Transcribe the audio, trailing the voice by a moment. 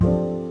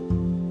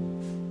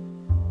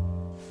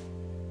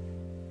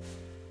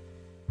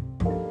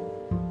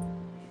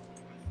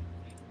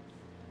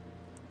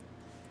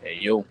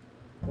Yo,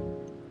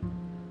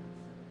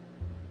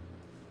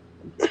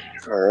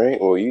 All right.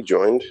 Well, you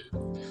joined.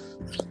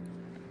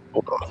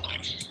 Hold on.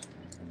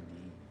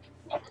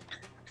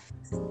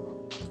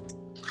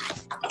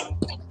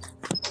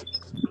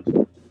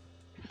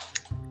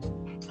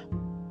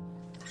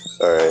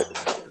 All right.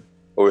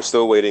 Well, we're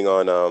still waiting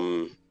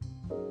on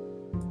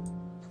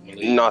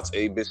not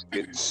a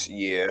biscuits.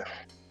 Yeah.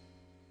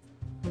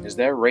 is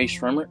that Ray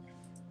Shrimmer?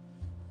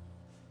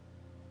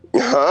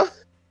 Huh?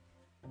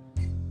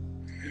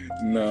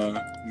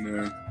 No.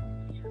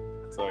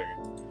 Sorry.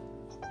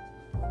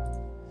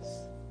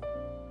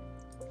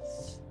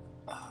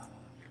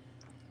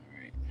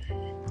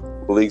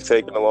 League's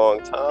taking a long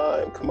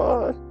time. Come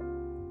on.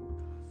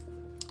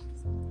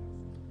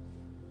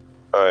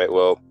 All right.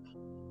 Well,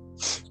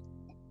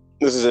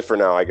 this is it for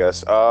now, I guess.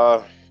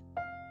 So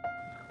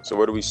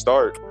where do we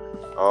start?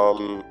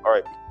 All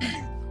right.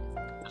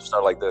 Let's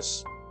start like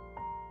this.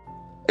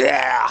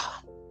 Yeah.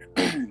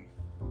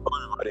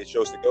 Hello, everybody. It's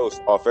Shows the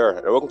Ghost, Off Air,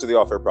 and welcome to the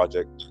Off Air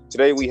Project.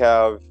 Today we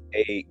have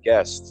a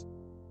guest,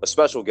 a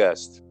special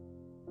guest.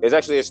 It's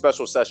actually a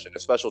special session, a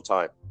special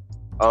time.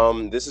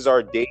 This is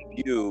our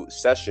debut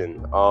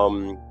session,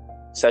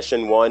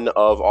 session 1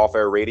 of Off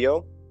Air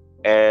Radio,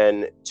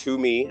 and to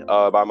me,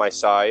 by my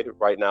side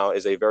right now,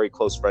 is a very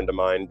close friend of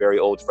mine, very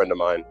old friend of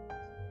mine,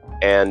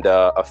 and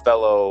a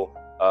fellow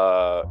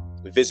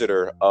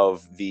visitor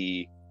of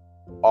the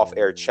Off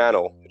Air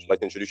channel. Would you like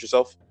to introduce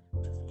yourself?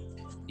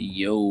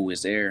 Yo,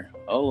 is there?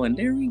 Oh, and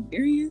there he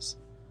is.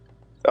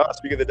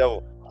 Speak of the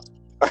devil.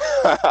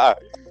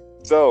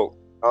 So,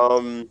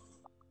 for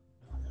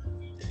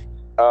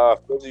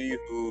those of you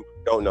who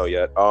don't know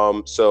yet,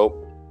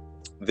 so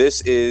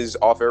this is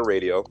Off Air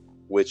Radio,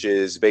 which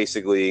is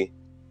basically,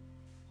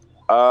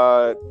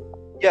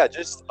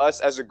 just us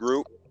as a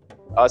group,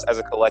 us as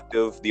a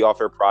collective, the Off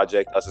Air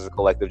Project, us as a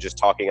collective, just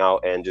talking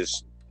out and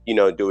just,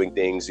 doing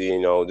things,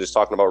 just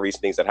talking about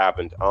recent things that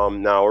happened.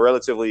 Now we're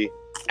relatively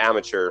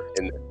amateur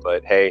in this,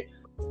 but hey,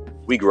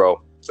 we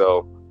grow,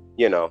 so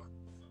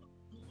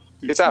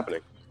it's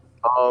happening.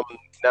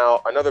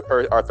 Now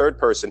our third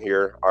person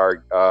here,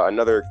 our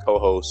another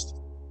co-host,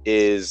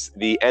 is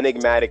the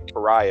enigmatic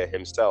pariah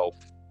himself,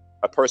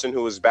 a person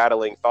who is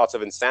battling thoughts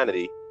of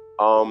insanity.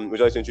 Would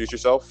you like to introduce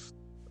yourself?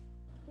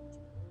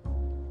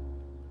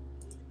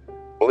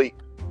 Malik.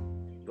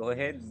 Go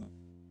ahead.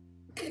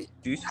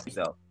 Introduce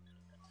yourself.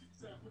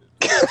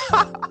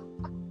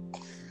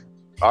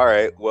 All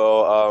right.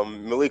 Well,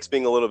 Malik's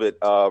being a little bit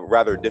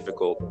rather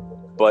difficult,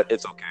 but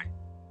it's okay.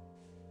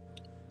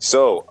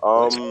 So,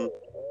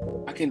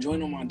 I can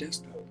join on my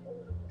desktop.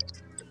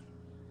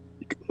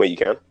 wait, you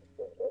can?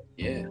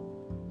 Yeah.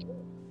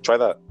 Try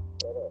that.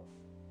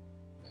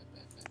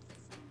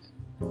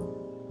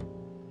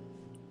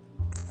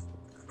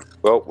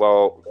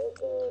 Well,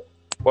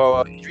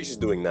 Idris is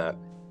doing that.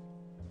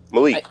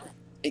 Malik.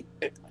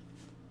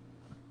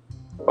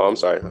 Oh, I'm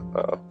sorry.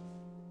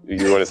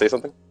 You want to say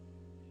something?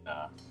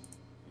 Nah.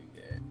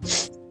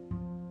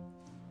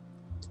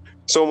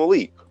 So,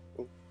 Malik,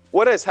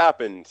 what has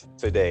happened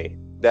today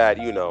that,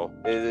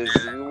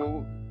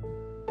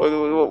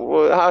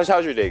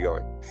 how's your day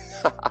going?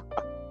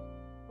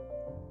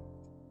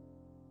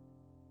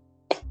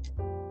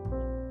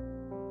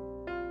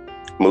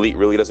 Malik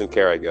really doesn't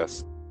care, I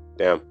guess.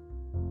 Damn.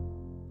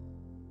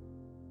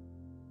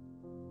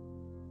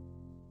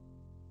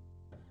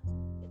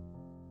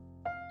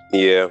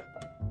 Yeah.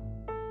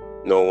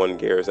 No one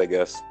cares, I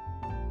guess.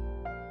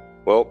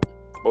 Well,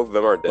 both of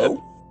them are dead.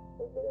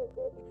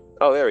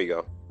 Oh, there we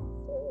go.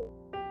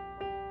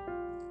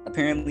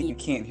 Apparently, you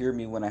can't hear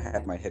me when I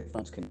have my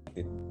headphones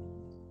connected.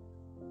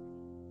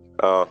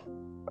 Oh.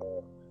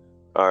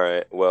 All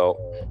right. Well,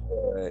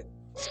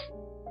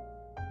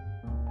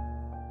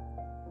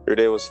 your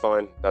day was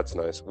fine. That's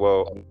nice.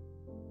 Well,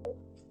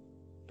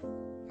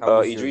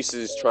 Idris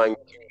is trying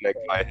to connect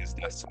via his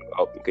desktop.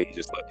 Oh, okay, he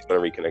just left. He's going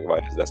to reconnect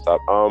via his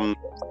desktop.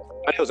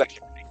 My day was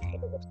actually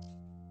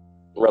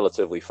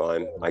relatively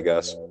fine, I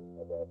guess.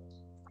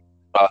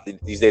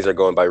 These days are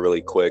going by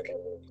really quick.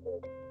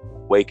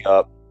 Wake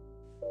up,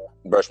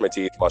 brush my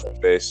teeth, wash my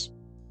face,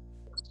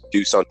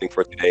 do something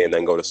for today, and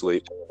then go to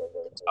sleep.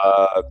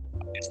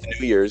 It's the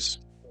New Year's,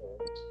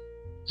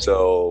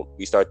 so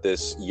we start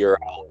this year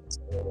out.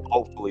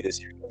 Hopefully this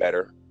year is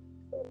better.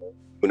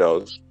 Who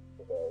knows?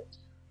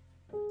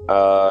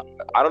 I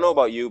don't know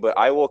about you, but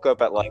I woke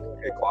up at like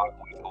 3 o'clock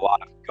with a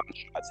lot of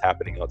gunshots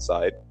happening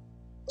outside.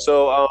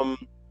 So, I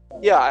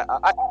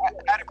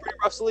had a pretty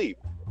rough sleep.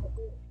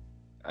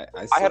 I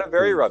had a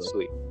very rough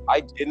sleep.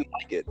 I didn't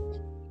like it.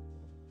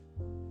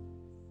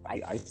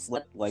 I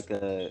slept like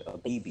a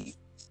baby.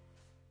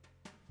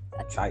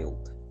 A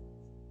child.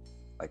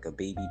 Like a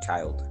baby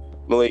child.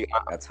 Malik,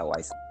 that's how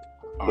I sleep.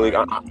 Malik,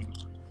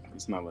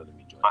 it's not letting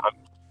me join.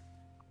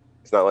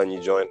 It's not letting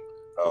you join?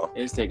 Oh.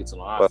 It's taking too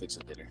long. I'll fix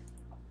it later.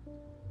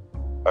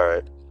 All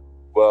right.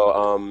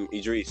 Well,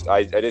 Idris,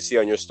 I did see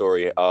on your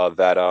story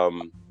that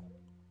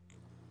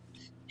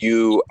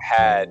you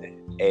had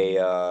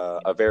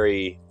a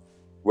very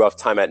rough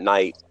time at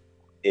night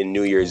in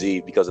New Year's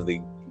Eve because of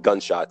the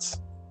gunshots.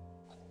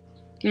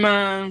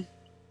 Man,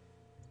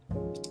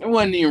 it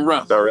wasn't even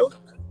rough. Not really.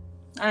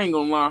 I ain't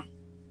gonna lie.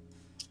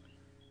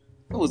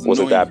 It was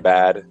Wasn't annoying. that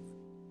bad?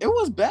 It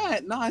was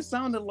bad. No, it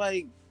sounded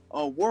like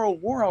a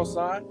world war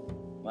outside.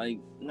 Like,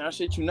 nah,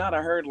 shit you not.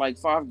 I heard like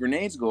 5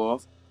 grenades go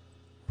off.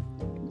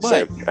 But,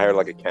 Same. I heard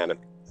like a cannon.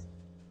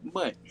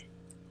 but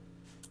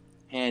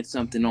had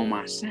something on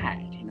my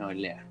side,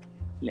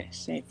 less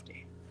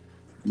safety.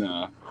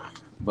 Nah,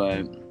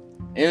 but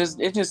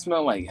it just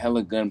smelled like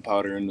hella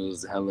gunpowder and there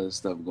was hella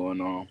stuff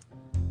going on.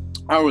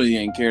 I really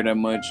didn't care that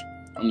much.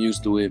 I'm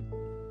used to it.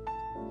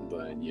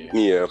 But yeah.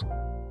 Yeah.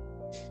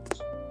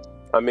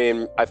 I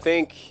mean, I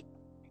think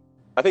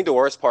the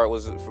worst part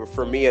was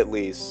for me at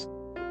least.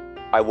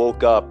 I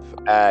woke up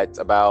at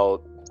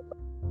about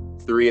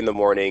 3 in the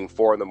morning,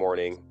 4 in the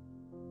morning,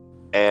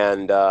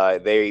 and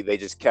they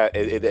just kept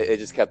it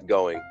just kept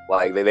going.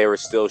 Like they were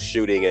still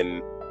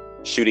shooting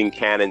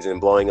cannons and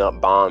blowing up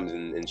bombs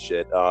and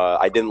shit.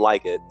 I didn't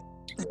like it.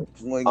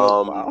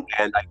 Wow.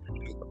 And I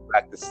couldn't go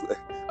back to sleep.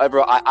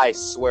 Bro, I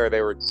swear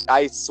they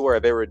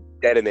were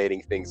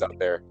detonating things up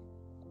there.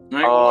 I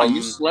ain't gonna lie,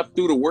 you slept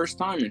through the worst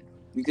timing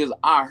because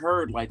I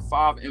heard like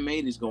 5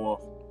 M80s go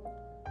off.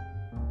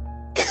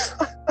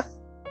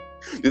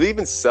 Do they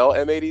even sell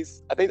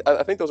M80s?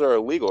 I think those are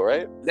illegal,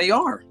 right? They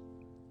are.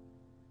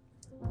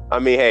 I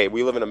mean, hey,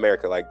 we live in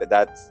America. Like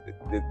that's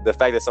the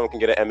fact that someone can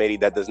get an M80,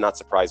 that does not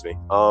surprise me.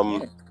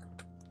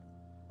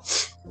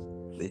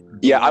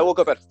 Yeah, I woke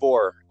up at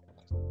 4.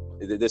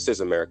 This is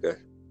America.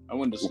 I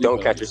went to sleep.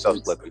 Don't catch yourself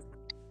slipping.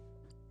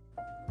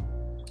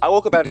 I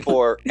woke up at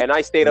 4 and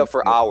I stayed up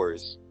for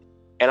hours,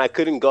 and I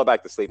couldn't go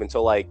back to sleep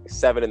until like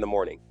 7 in the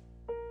morning,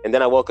 and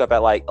then I woke up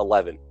at like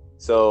 11.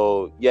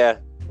 So yeah,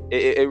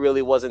 it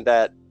really wasn't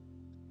that.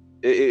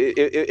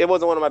 It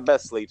wasn't one of my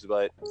best sleeps,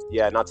 but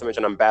yeah, not to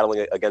mention I'm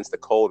battling against the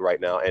cold right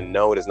now, and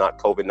no, it is not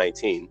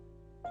COVID-19.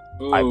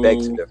 I beg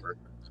to differ.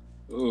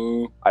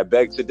 I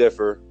beg to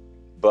differ,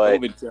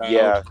 but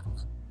yeah,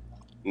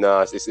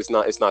 no, it's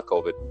not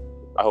COVID.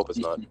 I hope it's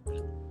not.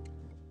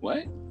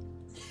 What?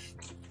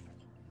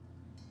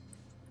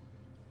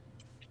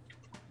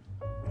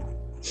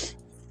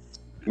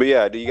 But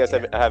yeah, do you guys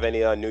have any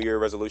New Year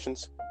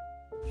resolutions?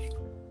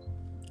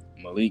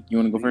 Malik, you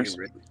want to go first?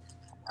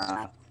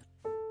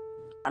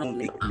 I don't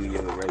make New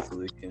Year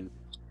resolutions.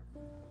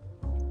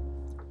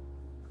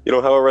 You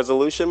don't have a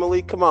resolution,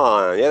 Malik? Come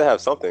on, you gotta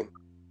have something.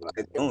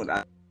 I don't.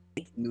 I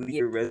make New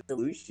Year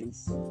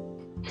resolutions.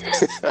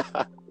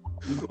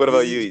 What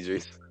about you,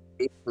 Idris?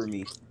 For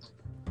me.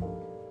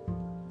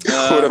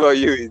 What about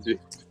you, Idris?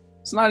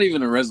 It's not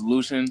even a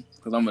resolution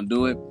because I'm gonna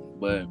do it,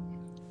 but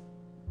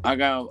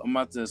I'm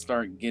about to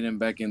start getting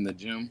back in the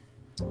gym.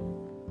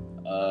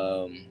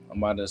 I'm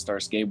about to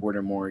start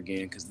skateboarding more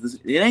again because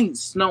it ain't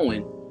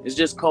snowing. It's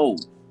just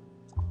cold.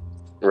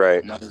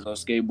 Right. I'm about to go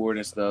skateboard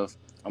and stuff.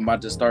 I'm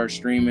about to start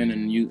streaming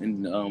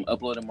and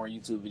uploading more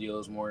YouTube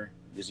videos more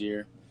this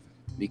year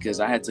because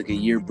I had took a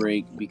year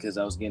break because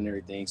I was getting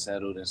everything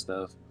settled and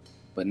stuff.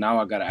 But now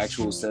I got an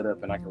actual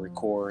setup and I can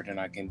record and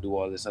I can do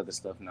all this other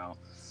stuff now.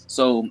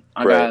 So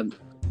I got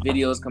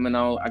videos coming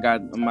out.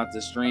 I'm about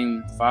to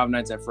stream Five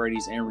Nights at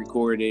Freddy's and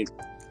record it.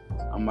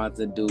 I'm about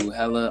to do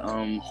hella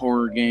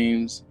horror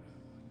games.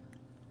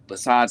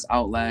 Besides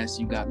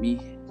Outlast, you got me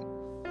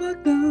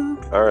fucked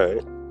up. All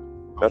right.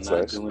 That's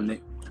nice. Doing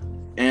it.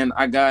 And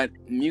I got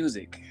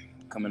music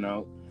coming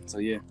out. So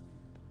yeah.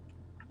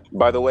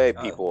 By the way,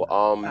 people,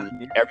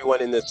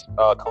 everyone in this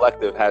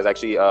collective has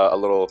actually a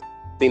little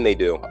thing they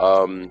do.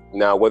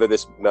 Now, whether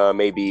this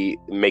may be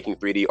making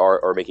 3D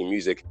art or making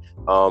music,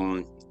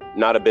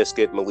 Not a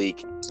Biscuit,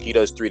 Malik, he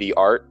does 3D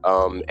art,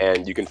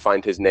 and you can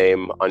find his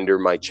name under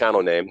my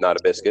channel name, Not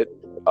a Biscuit.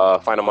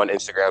 Find him on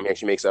Instagram. He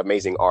actually makes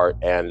amazing art,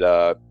 and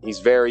he's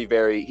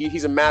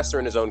he's a master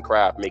in his own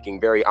craft, making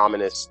very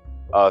ominous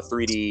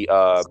 3D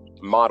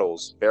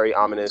models, very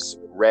ominous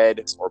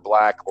red or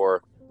black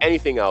or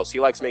anything else.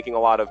 He likes making a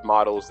lot of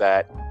models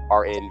that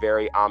are in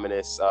very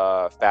ominous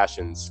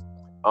fashions.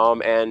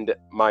 And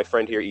my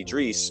friend here,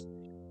 Idris,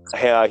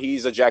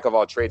 he's a jack of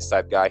all trades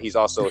type guy. He's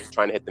also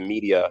trying to hit the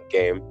media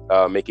game,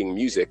 making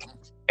music.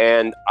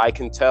 And I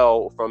can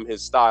tell from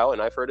his style,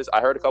 and I heard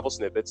a couple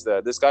snippets,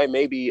 that this guy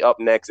may be up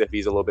next if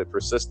he's a little bit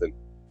persistent.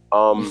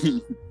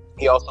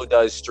 He also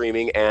does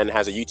streaming and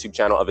has a YouTube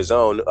channel of his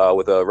own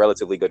with a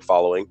relatively good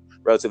following,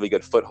 relatively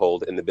good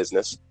foothold in the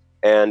business.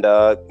 And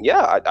I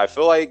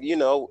feel like, even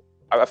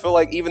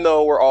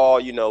though we're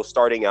all,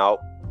 starting out,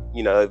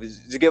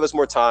 to give us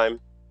more time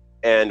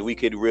and we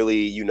could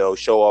really,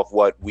 show off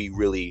what we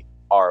really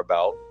are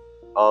about.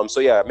 So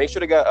yeah, make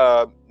sure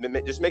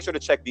to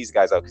check these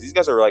guys out because these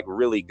guys are like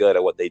really good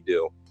at what they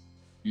do.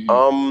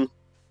 Mm-hmm.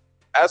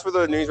 As for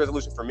the New Year's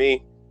resolution for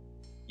me,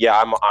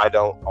 yeah, I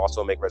don't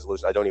also make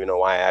resolutions. I don't even know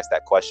why I asked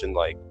that question.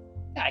 Like,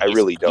 I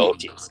really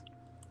don't.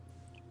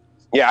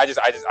 Yeah, I just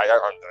wanted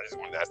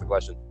to ask the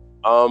question.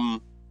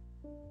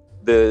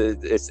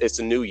 It's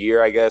a new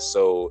year, I guess.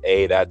 So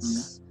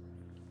it's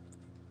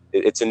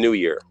a new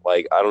year.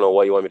 Like, I don't know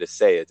what you want me to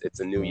say. It's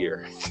a new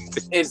year.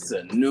 It's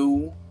a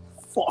new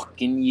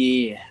fucking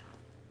year.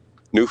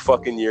 New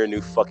fucking year,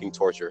 new fucking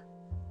torture.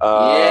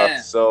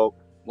 Yeah. So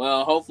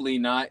Well, hopefully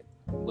not,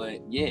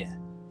 but yeah.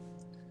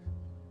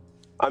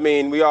 I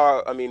mean, we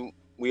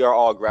are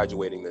all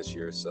graduating this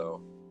year,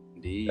 so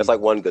Indeed. that's like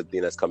one good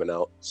thing that's coming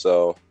out.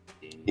 So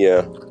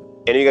yeah.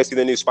 Any of you guys see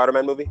the new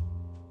Spider-Man movie?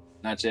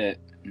 Not yet.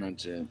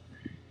 Not yet.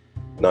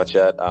 Not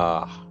yet.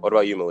 What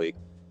about you, Malik?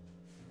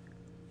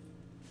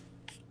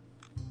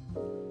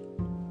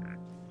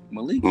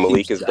 Malik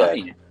Malik keeps is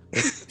dead.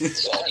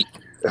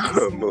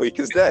 dying. Malik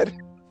is dead.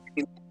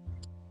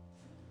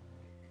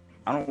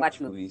 I don't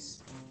watch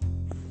movies.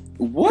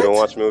 What? You don't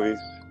watch movies?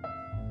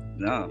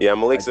 No. Yeah,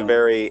 Malik's I a don't.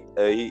 very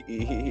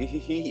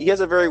he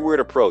has a very weird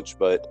approach,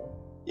 but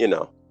you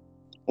know,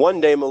 one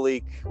day,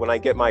 Malik, when I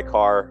get my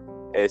car,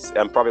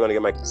 I'm probably gonna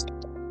get my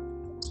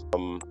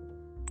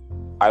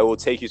I will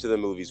take you to the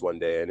movies one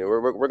day, and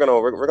we're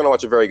gonna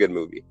watch a very good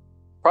movie.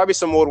 Probably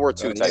some World War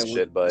II type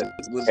shit, but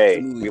What's hey,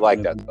 the movie we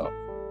like gonna that be? though.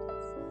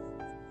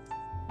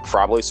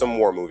 Probably some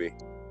war movie.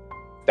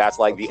 That's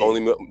like the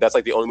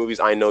Okay. only movies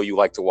I know you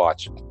like to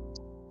watch.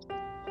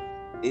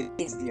 It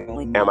is the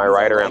only. Am I movies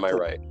right or like am I to-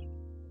 right?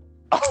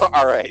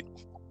 All right.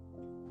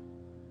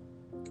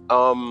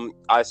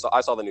 I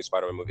saw the new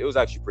Spider-Man movie. It was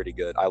actually pretty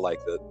good. I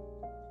liked it.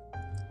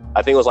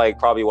 I think it was like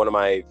probably one of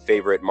my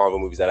favorite Marvel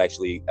movies that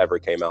actually ever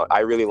came out. I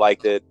really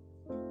liked it.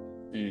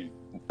 Mm.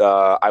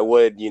 I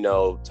would,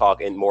 talk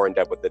more in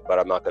depth with it, but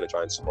I'm not going to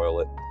try and spoil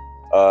it.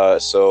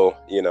 So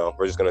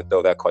we're just going to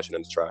throw that question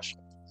in the trash.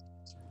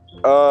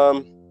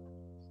 I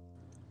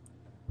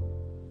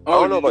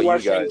don't know about you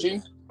watch guys.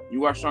 Shang-Chi?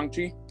 You watch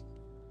Shang-Chi?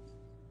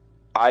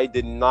 I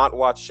did not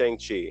watch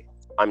Shang-Chi.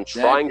 I'm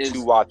trying to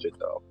watch it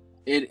though.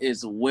 It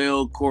is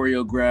well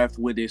choreographed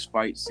with its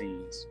fight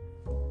scenes.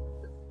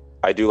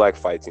 I do like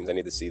fight scenes. I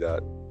need to see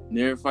that.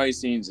 Their fight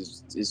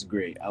scenes is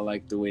great. I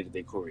like the way that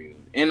they choreograph,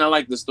 and I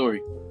like the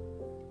story.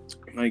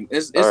 Like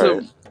it's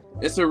Alright.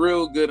 it's a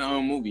real good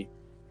movie.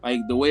 Like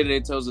the way that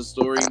it tells a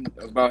story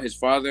about his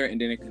father, and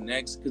then it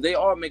connects because they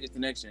all make a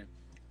connection.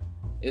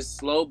 It's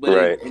slow, but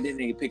Right. and then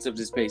it picks up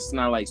this pace. It's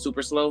not like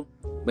super slow,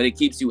 but it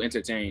keeps you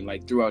entertained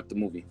like throughout the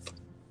movie.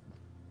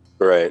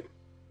 Right.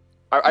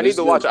 I need It's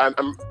to watch.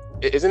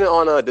 good. Isn't it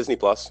on Disney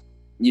Plus?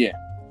 Yeah,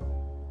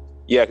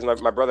 Yeah,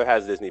 because my brother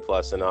has Disney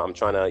Plus, and I'm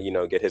trying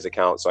to get his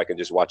account so I can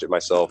just watch it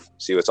myself,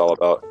 see what it's all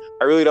about.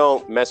 I really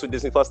don't mess with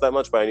Disney Plus that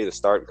much, but I need to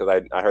start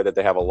because I heard that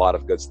they have a lot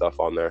of good stuff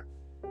on there.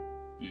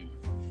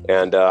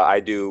 And I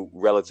do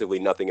relatively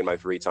nothing in my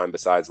free time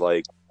besides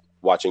like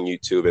watching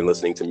YouTube and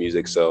listening to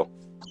music. So,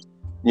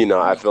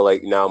 I feel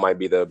like now might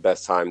be the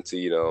best time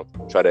to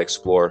try to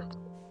explore,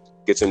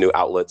 get some new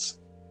outlets.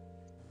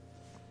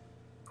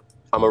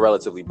 I'm a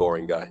relatively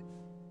boring guy.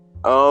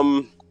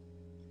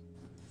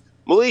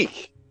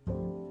 Malik,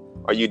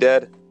 are you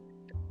dead?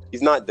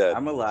 He's not dead.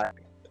 I'm alive.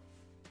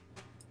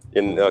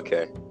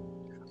 Okay.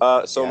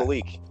 So Yeah.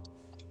 Malik,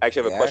 I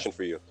actually have a Yeah. question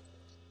for you.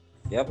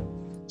 Yep.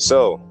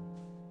 So,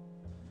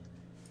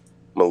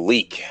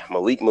 Malik.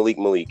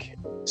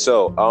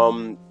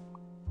 So,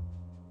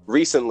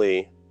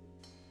 recently,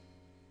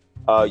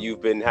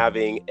 you've been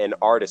having an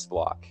artist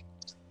block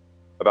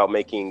about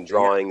making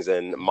drawings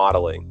and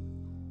modeling.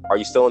 Are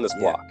you still in this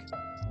Yeah. block?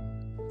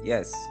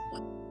 Yes.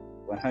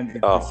 100%.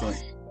 Oh.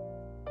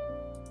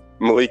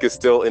 Malik is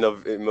still in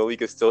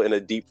a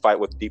deep fight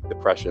with deep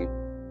depression.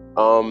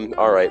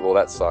 All right. Well,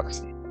 that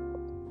sucks.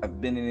 I've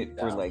been in it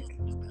for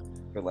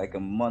like a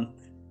month.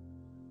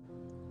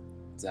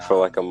 For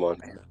like a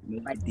month.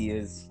 No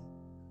ideas.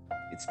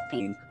 It's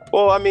pain.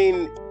 Well, I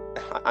mean,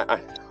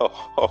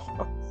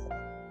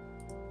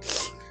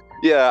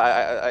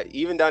 yeah, I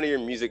even down to your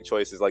music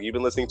choices. Like you've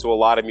been listening to a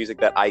lot of music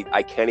that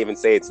I can't even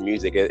say it's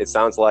music. It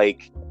sounds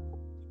like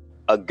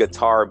a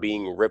guitar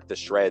being ripped to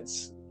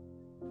shreds.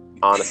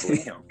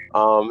 Honestly,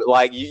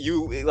 like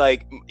you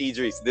like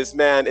Idris. This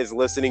man is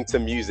listening to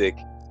music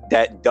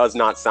that does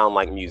not sound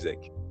like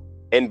music.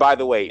 And by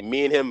the way,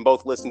 me and him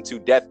both listen to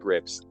Death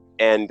Grips,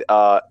 and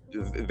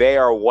they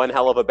are one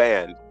hell of a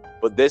band.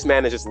 But this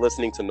man is just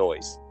listening to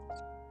noise.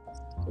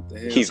 What the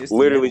hell? He's Just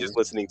literally noise. just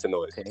listening to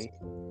noise. Okay.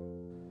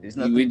 There's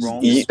You nothing just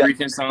wrong. the with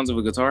screeching sounds of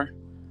a guitar.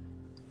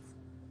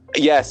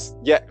 Yes,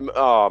 yeah.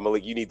 Oh,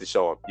 Malik, you need to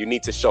show him. You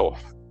need to show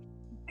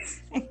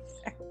him.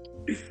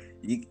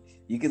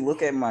 You can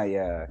look at my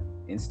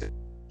Insta.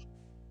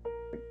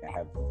 I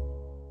have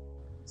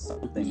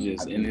something. He's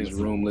just I've in been his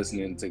room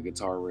listening to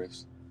guitar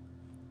riffs.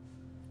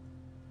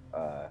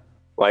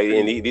 Like,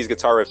 and these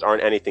guitar riffs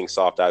aren't anything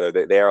soft either.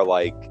 They are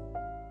like,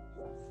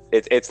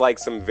 it's like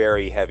some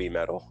very heavy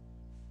metal.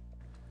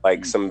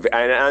 Like some,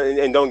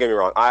 and don't get me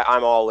wrong,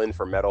 I'm all in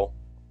for metal.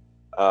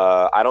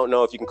 I don't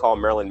know if you can call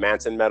Marilyn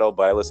Manson metal,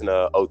 but I listen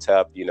to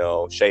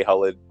OTEP, Shea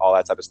Hullid, all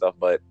that type of stuff.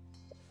 But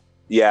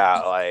yeah,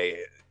 like,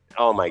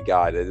 oh my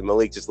God,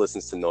 Malik just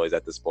listens to noise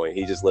at this point.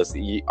 He just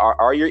listens.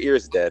 Are your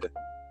ears dead?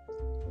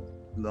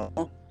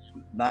 No,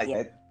 not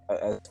yet.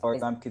 As far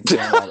as I'm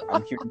concerned,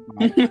 I'm hearing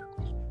fine.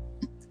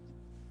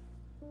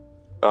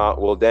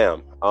 Well,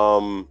 damn.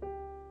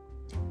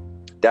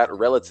 That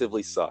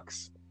relatively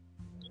sucks.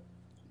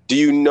 Do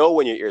you know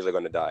when your ears are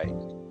going to die?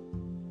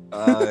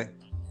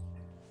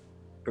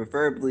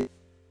 Preferably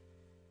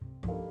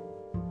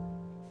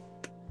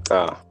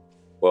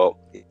Well,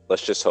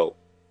 let's just hope.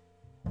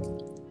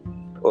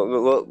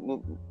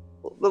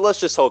 Let's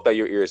just hope that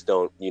your ears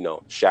don't,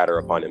 shatter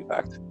upon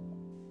impact.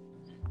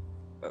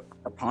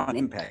 Upon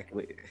impact.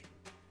 Wait.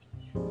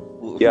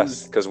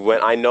 Yes, because when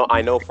I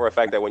know for a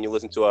fact that when you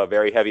listen to a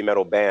very heavy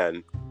metal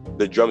band,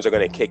 the drums are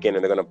going to kick in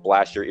and they're going to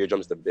blast your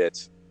eardrums to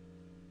bits.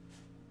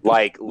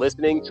 Like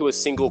listening to a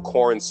single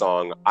Korn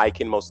song, I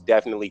can most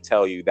definitely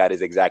tell you that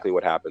is exactly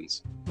what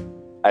happens.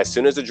 As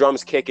soon as the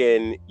drums kick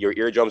in, your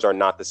eardrums are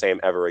not the same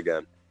ever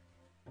again.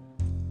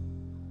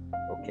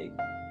 Okay.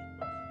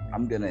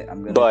 I'm gonna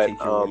But take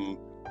your word.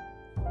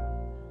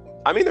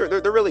 I mean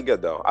they're really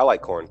good though. I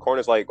like Korn. Korn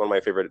is like one of my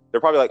favorite. They're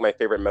probably like my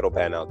favorite metal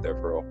band out there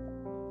for real.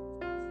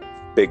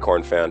 Big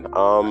Korn fan.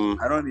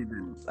 I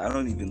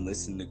don't even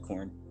listen to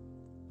Korn.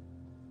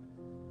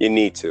 You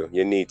need to.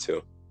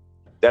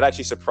 That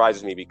actually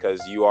surprises me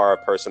because you are a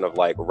person of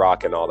like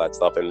rock and all that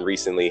stuff, and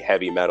recently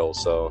heavy metal.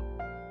 So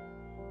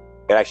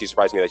it actually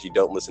surprised me that you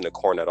don't listen to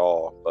Korn at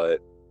all.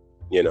 But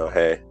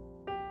hey.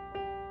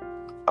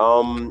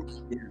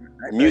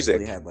 I Music.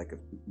 actually had like a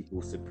few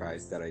people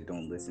surprised that I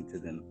don't listen to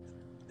them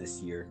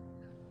this year.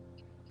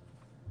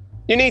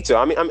 You need to.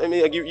 I mean,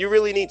 like, you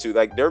really need to.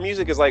 Like, their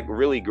music is like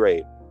really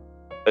great,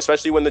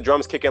 especially when the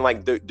drums kick in.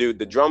 Like, dude,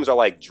 the drums are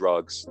like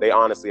drugs. They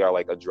honestly are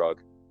like a drug.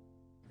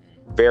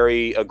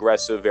 Very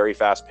aggressive, very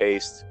fast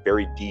paced,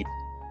 very deep.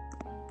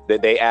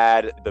 They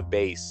add the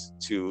bass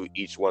to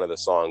each one of the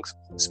songs.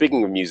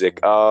 Speaking of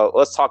music,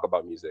 let's talk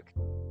about music.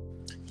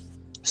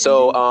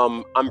 So,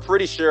 I'm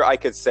pretty sure I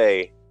could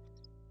say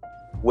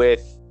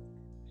with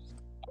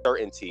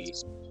certainty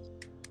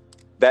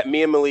that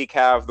me and Malik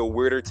have the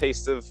weirder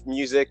taste of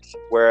music,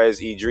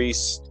 whereas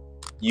Idris,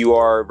 you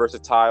are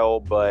versatile,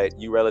 but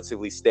you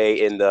relatively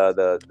stay in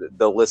the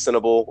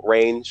listenable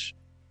range.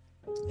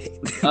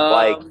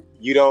 Like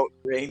you don't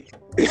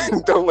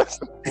don't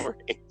listenable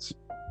range.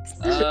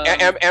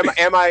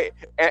 Am I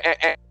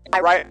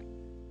right?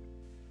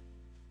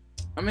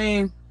 I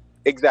mean,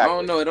 Exactly. I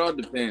don't know. It all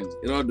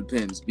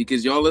depends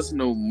because y'all listen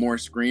to more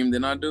Scream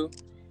than I do.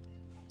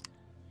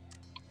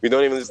 We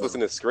don't even just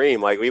listen to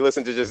Scream. Like we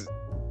listen to just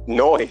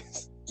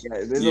noise.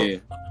 Yeah, there's Yeah.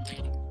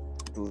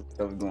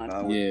 stuff going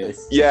on Yeah. with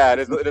this. Yeah,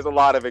 there's a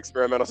lot of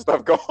experimental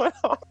stuff going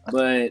on.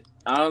 But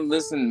I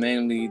listen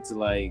mainly to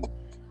like,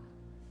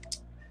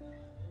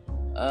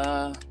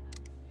 a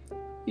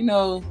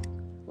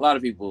lot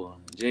of people.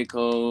 J.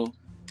 Cole.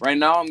 Right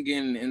now, I'm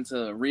getting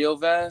into Rio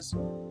Vaz.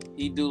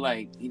 He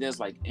does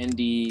like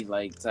indie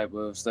like type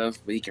of stuff,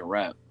 but he can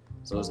rap,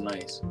 so it's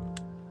nice.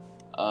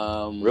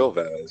 Real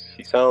Vaz.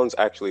 He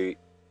actually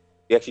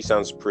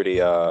sounds pretty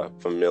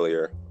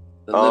familiar.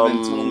 The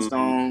Living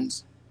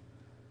Tombstones.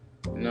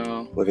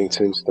 Living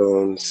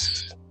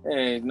Tombstones.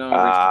 Hey, a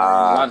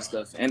lot of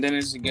stuff. And then you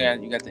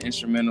got the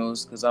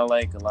instrumentals because I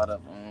like a lot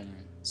of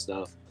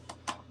stuff.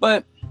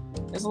 But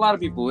it's a lot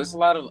of people. It's a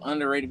lot of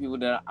underrated people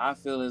that I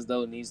feel as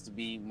though needs to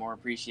be more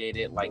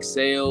appreciated, like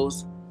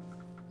Sales,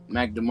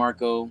 Mac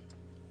DeMarco,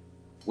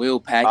 Will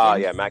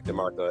Packin. Yeah, Mac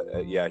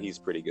DeMarco. Yeah, he's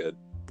pretty good.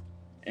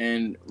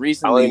 And I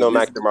recently, only know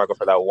Mac DeMarco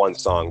for that one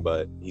song,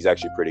 but he's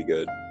actually pretty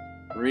good.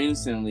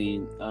 Recently,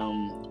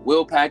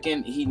 Will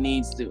Packin,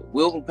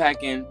 Will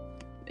Packin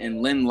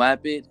and Lynn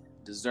Lapid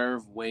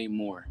deserve way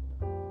more.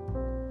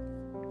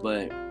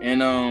 But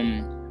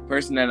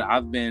person that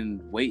I've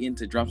been waiting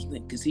to drop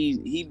something because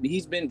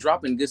he's been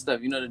dropping good stuff.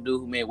 You know the dude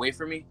who made Wait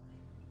For Me?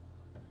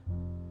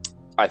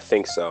 I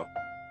think so.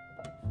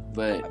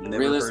 But I've never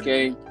Real heard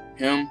Escape,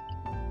 him,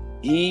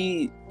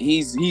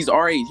 he's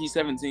our age, he's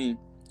 17,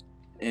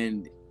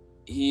 and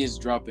he is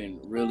dropping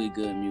really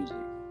good music.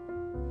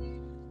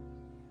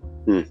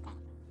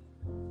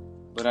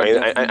 But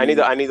I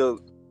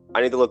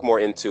need to look more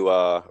into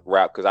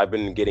rap because I've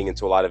been getting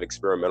into a lot of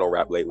experimental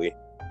rap lately.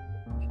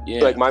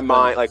 Yeah, like my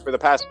mind, like for the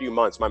past few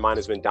months, my mind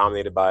has been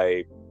dominated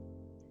by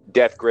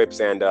Death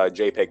Grips and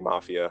JPEG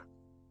Mafia.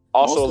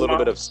 Also a little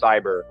bit of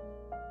Cyber,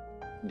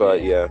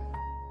 but yeah.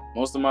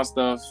 Most of my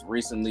stuff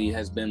recently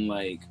has been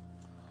like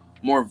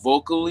more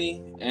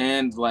vocally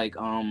and like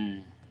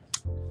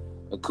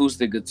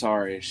acoustic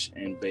guitarish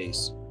and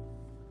bass.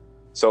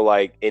 So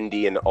like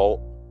indie and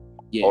alt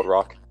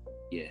rock.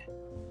 Yeah.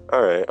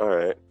 All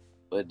right.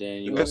 But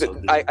then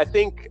I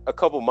think a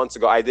couple months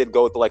ago I did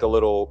go with like a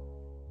little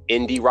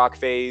indie rock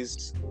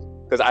phase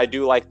because I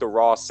do like the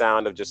raw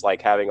sound of just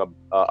like having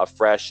a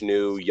fresh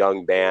new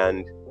young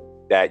band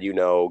that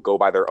go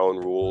by their own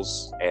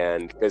rules,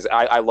 and because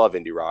I love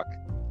indie rock.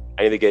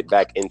 I need to get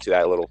back into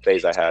that little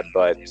phase I had,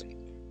 but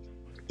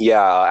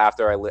yeah,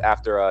 after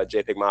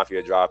JPEG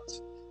Mafia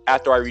dropped,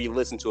 after I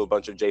re-listened to a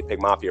bunch of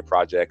JPEG Mafia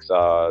projects,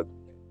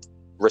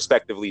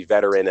 respectively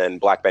Veteran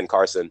and Black Ben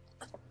Carson,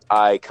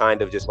 I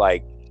kind of just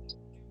like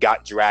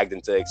got dragged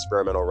into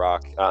experimental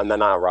rock,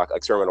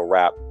 experimental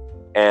rap.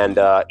 And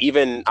I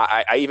even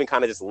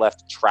kind of just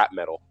left trap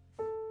metal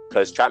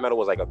because trap metal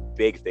was like a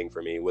big thing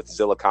for me with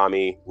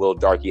Zillakami, Lil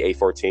Darky,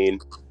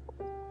 A14.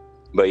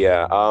 But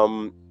yeah,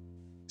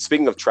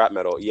 speaking of trap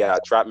metal,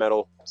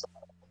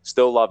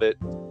 still love it.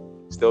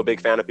 Still a big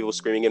fan of people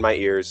screaming in my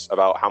ears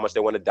about how much they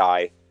want to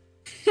die.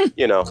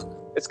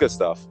 It's good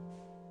stuff.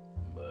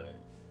 But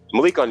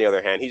Malik, on the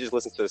other hand, he just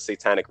listens to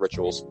Satanic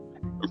Rituals.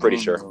 I'm pretty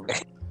sure.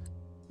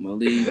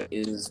 Malik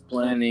is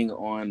planning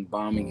on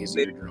bombing his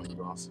eardrums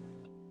off.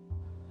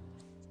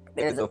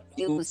 There's a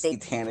few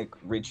Satanic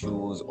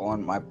Rituals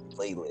on my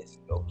playlist,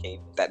 okay?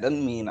 That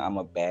doesn't mean I'm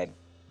a bad,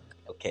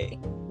 okay?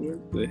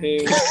 What the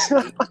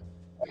hell?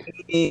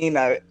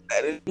 That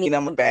doesn't mean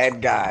I'm a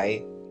bad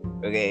guy,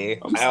 okay?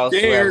 I'm I also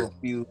scared. have a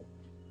few.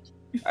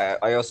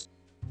 I also.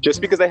 Just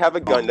because I have a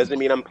gun doesn't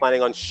mean I'm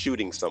planning on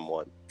shooting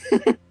someone.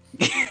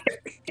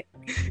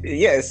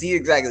 Yeah, see,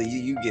 exactly.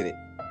 You get it.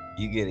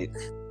 You get it.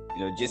 You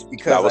know, just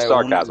because That was I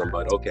sarcasm,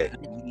 but okay.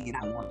 doesn't mean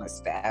I want to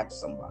stab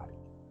somebody.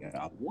 You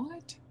know.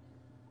 What?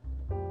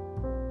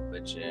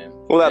 But yeah.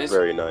 Well, that's It's-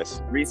 very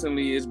nice.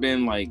 Recently, it's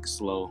been like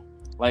slow.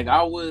 Like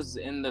I was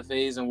in the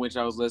phase in which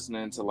I was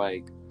listening to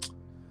like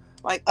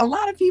a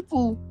lot of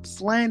people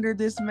slander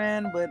this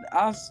man, but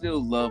I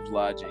still love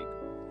Logic.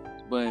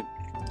 But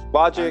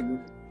Logic.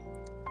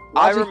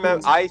 I Logic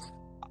remember. is-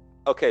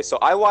 Okay, so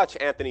I watch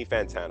Anthony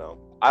Fantano.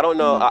 I don't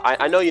know.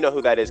 I know you know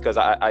who that is because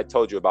I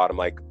told you about him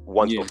like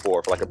once Yeah.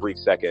 before for like a brief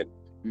second.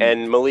 Mm.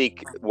 And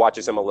Malik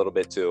watches him a little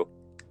bit too.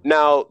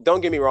 Now,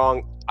 don't get me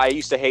wrong. I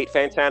used to hate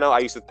Fantano. I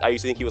used to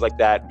think he was like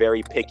that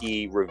very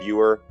picky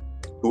reviewer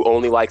who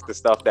only likes the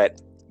stuff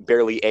that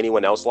barely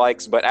anyone else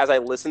likes. But as I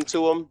listened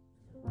to him,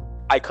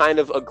 I kind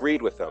of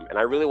agreed with him, and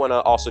I really want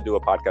to also do a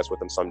podcast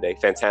with him someday.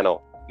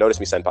 Fantano, notice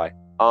me, senpai.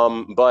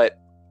 But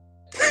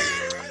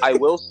I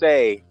will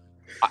say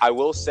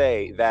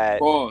that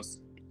Pause.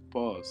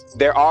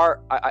 there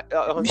are.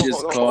 You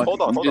just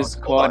Hold on.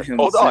 him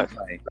Hold on.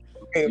 senpai.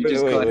 You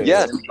just called him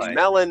Yes, senpai.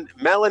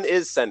 Melon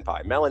is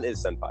senpai. Melon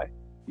is senpai.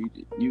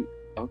 You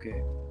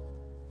okay?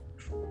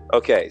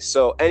 Okay,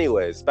 so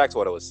anyways, back to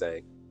what I was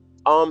saying.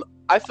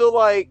 I feel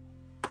like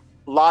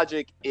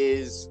Logic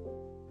is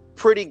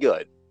pretty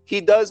good. He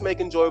does make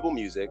enjoyable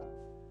music,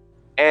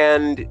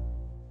 and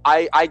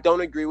I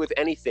don't agree with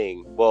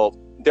anything. Well,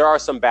 there are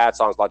some bad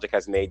songs Logic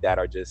has made that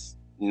are just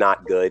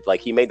not good.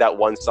 Like he made that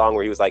one song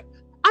where he was like,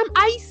 "I'm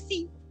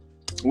icy."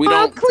 We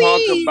don't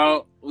talk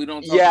about. We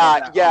don't. Talk Yeah,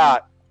 about that yeah,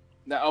 album.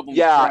 That album. was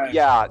yeah, trash.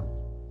 yeah.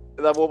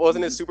 That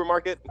wasn't his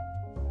Supermarket.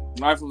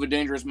 Life of a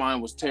Dangerous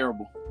Mind was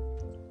terrible.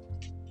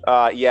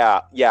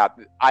 Yeah.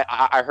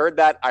 I heard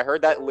that. I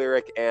heard that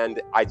lyric,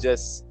 and I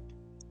just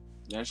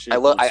That shit.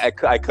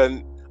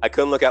 I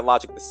couldn't look at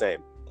Logic the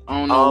same. I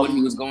don't know what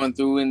he was going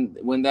through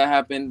when that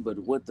happened, but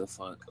what the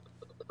fuck?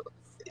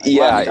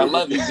 Yeah, I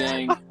love you,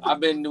 gang. I've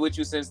been with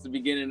you since the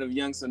beginning of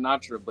Young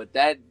Sinatra, but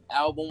that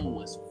album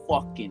was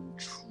fucking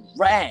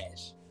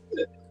trash.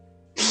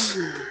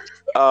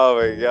 Oh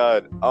my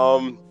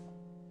god.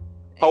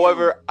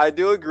 However, I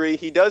do agree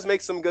he does make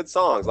some good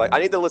songs. Like I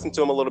need to listen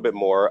to him a little bit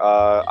more.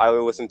 I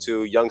will listen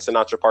to Young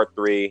Sinatra Part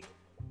 3.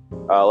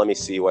 Let me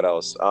see what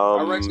else.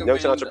 Young recommend,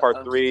 Sinatra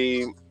Part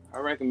 3. I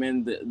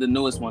recommend the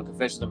newest one,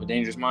 Confessions of a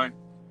Dangerous Mind.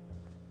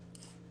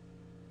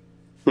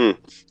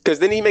 Because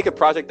didn't he make a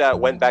project that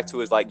went back to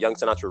his like Young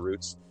Sinatra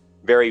roots?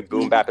 Very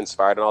boom bap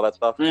inspired and all that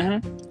stuff.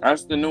 Mm-hmm.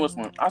 That's the newest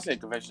one. I said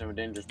Confessions of a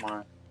Dangerous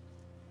Mind.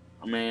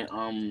 I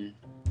mean,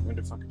 what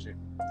the fuck is it?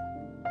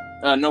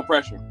 No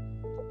Pressure.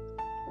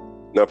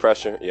 No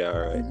Pressure. Yeah, all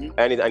right.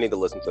 Mhm. I need to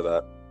listen to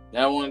that.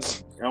 That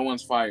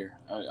one's fire.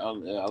 I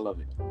love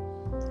it.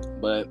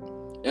 But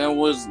it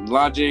was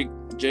Logic,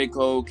 J.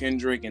 Cole,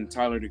 Kendrick, and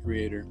Tyler the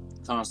Creator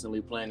constantly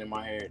playing in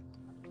my head.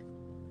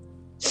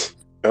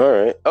 All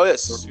right. Oh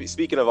yes.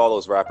 Speaking of all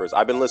those rappers,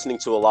 I've been listening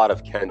to a lot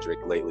of Kendrick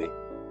lately.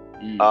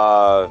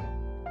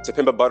 To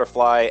Pimp a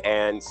Butterfly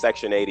and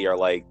Section 80 are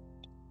like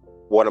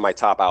one of my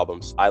top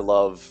albums. I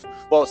love.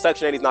 Well,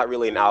 Section 80 is not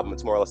really an album;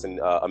 it's more or less a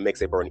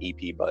mixtape or an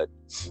EP, but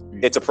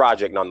it's a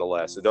project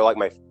nonetheless. They're like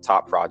my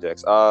top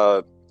projects.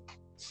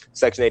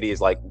 Section 80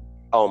 is like,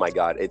 oh my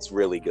god, it's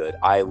really good.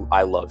 I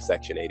love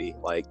Section 80.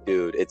 Like,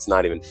 dude, it's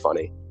not even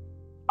funny.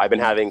 I've been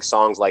having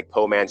songs like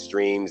Po Man's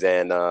Dreams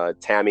and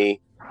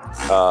Tammy,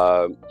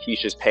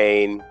 Keisha's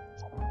Pain,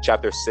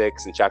 Chapter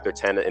 6 and Chapter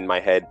 10 in my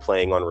head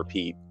playing on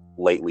repeat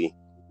lately.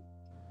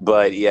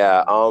 But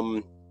yeah,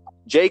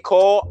 J.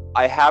 Cole,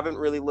 I haven't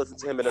really listened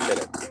to him in a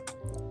minute.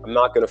 I'm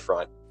not gonna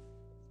front.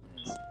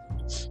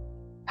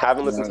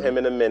 Haven't listened to him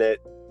in a minute.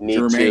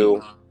 Need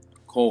to.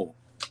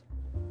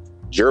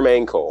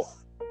 Jermaine Cole.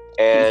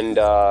 And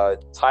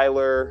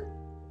Tyler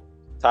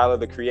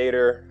the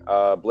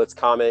Creator, Blitz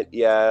Comet.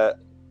 Yeah,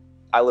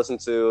 I listened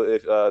to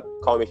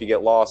Call Me If You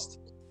Get Lost.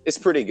 It's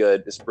pretty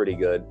good.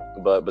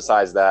 But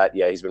besides that,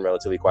 yeah, he's been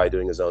relatively quiet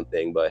doing his own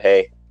thing. But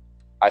hey,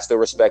 I still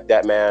respect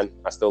that man.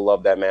 I still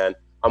love that man.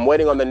 I'm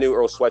waiting on the new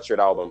Earl Sweatshirt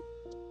album.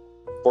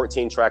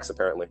 14 tracks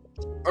apparently.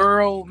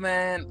 Earl,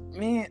 man,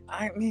 me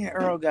and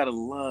Earl got a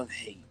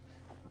love-hate.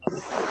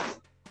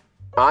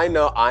 I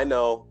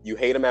know. You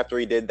hate him after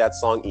he did that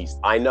song East.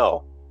 I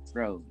know.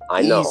 Bro,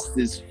 I know. East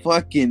is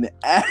fucking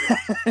ass.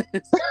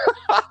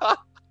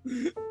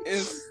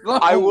 It's so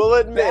I will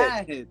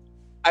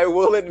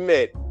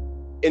admit,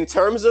 in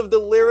terms of the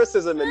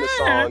lyricism in the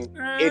song,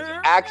 it's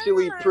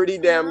actually pretty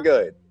damn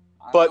good.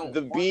 But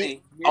the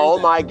beat, oh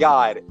my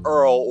God,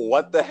 Earl,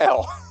 what the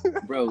hell?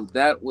 Bro,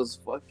 that was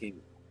fucking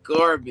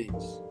garbage.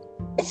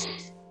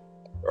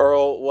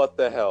 Earl, what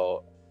the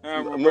hell?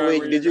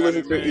 Malik, did you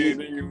listen to East?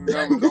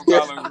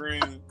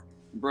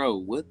 Bro,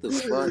 what the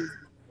fuck?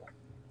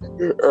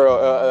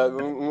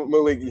 Earl,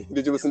 Malik,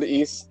 did you listen to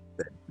East?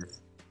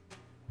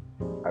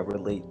 I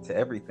relate to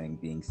everything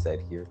being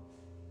said here.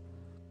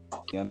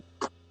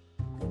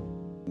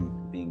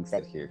 Being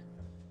said here.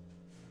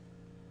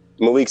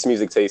 Malik's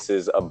music taste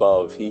is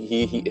above.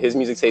 His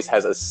music taste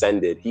has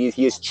ascended. He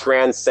has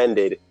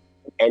transcended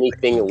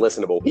anything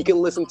listenable. He can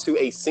listen to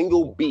a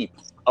single beep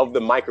of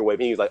the microwave,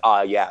 and he's like,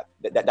 yeah,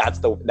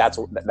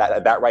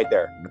 that right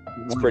there.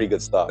 It's pretty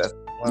good stuff.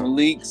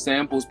 Malik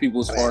samples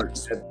people's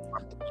farts.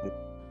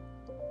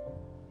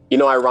 You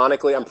know,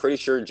 ironically, I'm pretty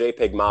sure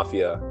JPEG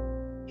Mafia,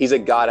 he's a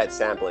god at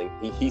sampling.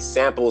 He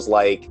samples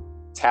like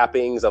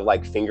tappings of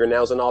like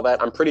fingernails and all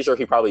that. I'm pretty sure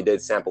he probably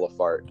did sample a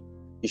fart.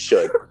 He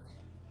should.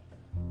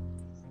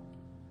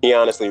 He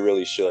honestly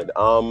really should.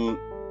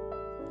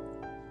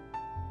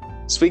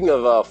 Speaking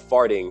of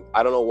farting,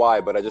 I don't know why,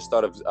 but I just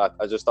thought of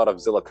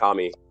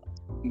Zillakami.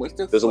 What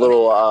the There's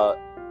fuck?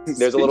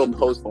 There's a little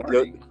post.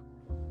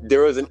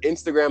 There was an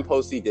Instagram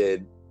post he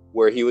did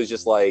where he was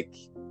just like,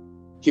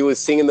 he was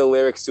singing the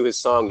lyrics to his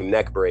song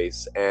Neck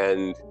Brace,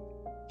 and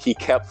he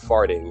kept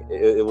farting.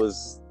 It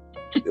was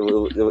I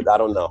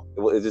don't know.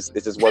 It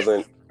just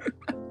wasn't.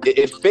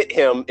 It fit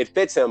him. It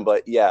fits him,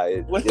 but yeah,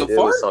 it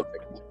was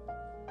something.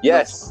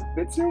 Yes.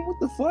 Fits him? What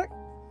the fuck?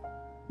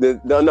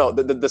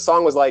 The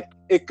song was like,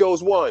 it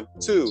goes 1,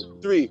 2,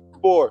 3,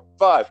 4,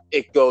 5.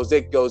 It goes.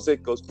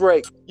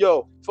 Break,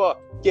 yo, fuck,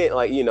 get,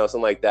 like, you know,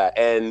 something like that.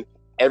 And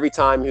every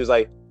time he was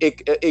like,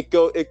 it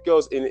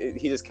goes, and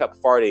he just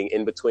kept farting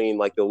in between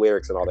like the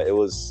lyrics and all that. It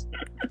was.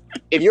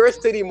 If you're a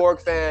City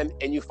Morgue fan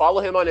and you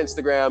follow him on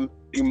Instagram,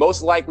 you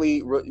most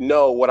likely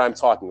know what I'm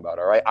talking about.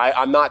 All right,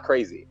 I'm not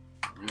crazy.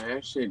 Man,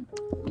 that shit.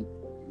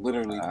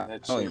 Literally,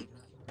 that shit.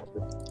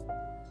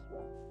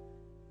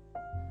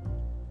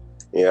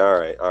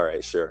 Yeah, all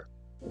right, sure.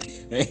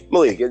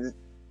 Malik,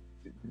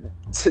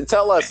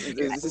 tell us,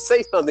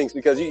 say some things,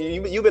 because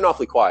you've been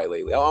awfully quiet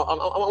lately. I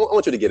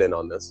want you to get in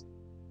on this.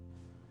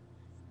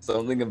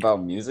 Something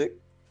about music?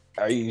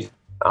 Are you?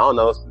 I don't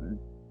know.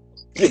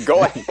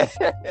 Go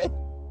ahead.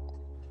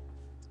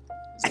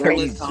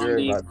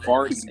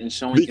 Farts and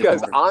showing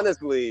because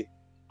honestly,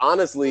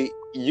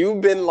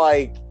 you've been,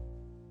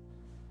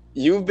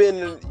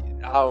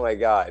 oh my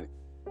God.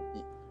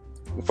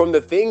 From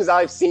the things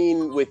I've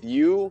seen with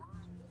you,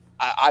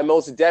 I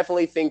most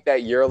definitely think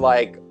that you're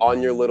like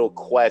on your little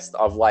quest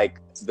of like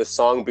the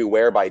song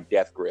Beware by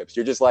Death Grips.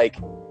 You're just like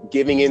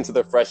giving into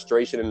the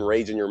frustration and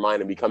rage in your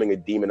mind and becoming a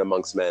demon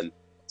amongst men.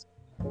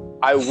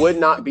 I would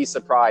not be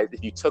surprised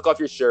if you took off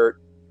your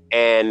shirt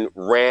and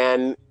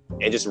ran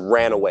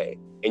away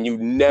and you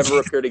never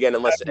appeared again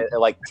unless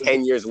like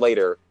 10 years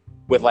later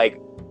with like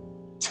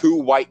 2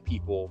 white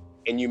people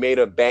and you made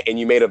a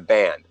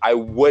band. I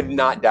would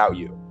not doubt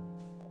you.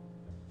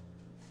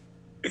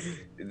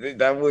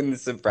 That wouldn't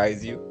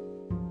surprise you.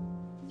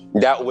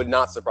 That would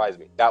not surprise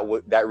me.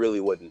 That really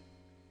wouldn't.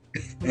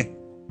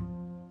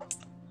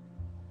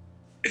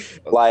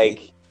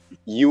 Like,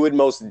 you would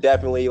most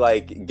definitely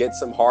like get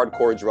some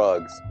hardcore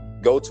drugs,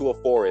 go to a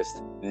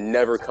forest,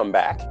 never come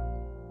back.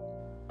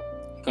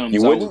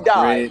 You wouldn't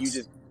die. You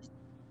just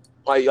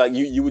like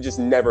you would just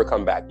never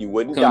come back. You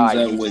wouldn't die.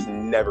 You would just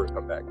never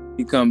come back.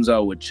 He comes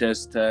out with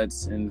chest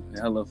tats and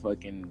hella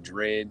fucking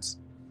dreads.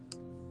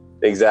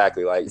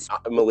 Exactly, like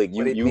Malik,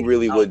 you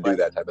really would do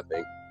that type of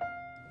thing.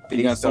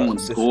 He got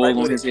someone's skull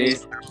on his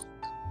head.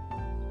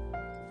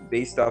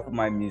 Based off of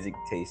my music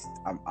taste,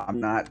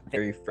 I'm not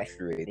very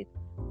frustrated.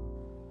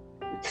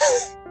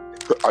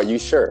 Are you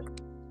sure?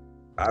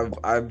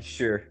 I'm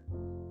sure.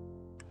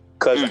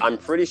 Because I'm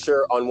pretty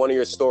sure on one of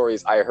your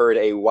stories, I heard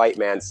a white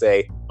man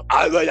say,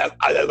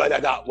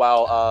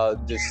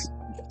 while just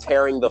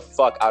tearing the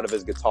fuck out of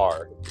his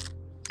guitar.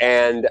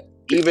 And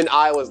even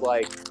I was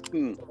like,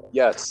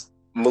 yes.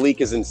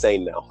 Malik is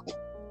insane now.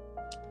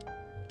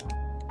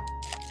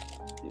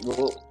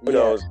 Who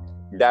knows?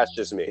 That's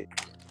just me.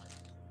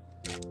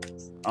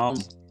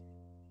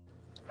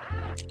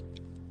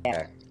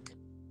 Yeah,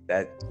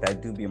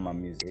 that do be in my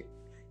music.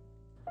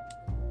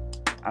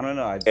 I don't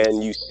know.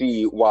 And you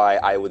see why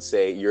I would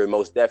say you're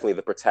most definitely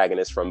the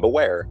protagonist from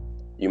Beware.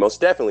 You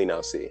most definitely now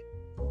see.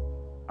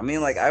 I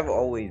mean, like, I've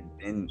always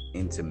been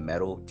into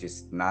metal,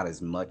 just not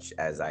as much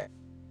as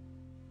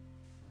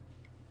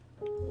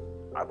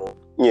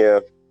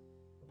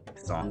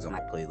songs on my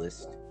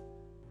playlist,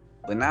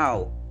 but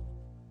now,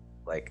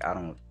 like, I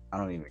don't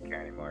even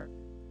care anymore.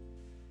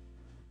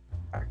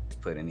 I can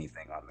just put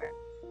anything on there.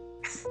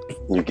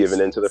 You're giving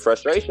into the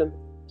frustration.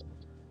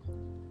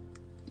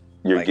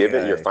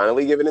 You're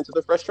finally giving into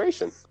the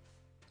frustration.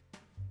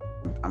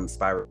 I'm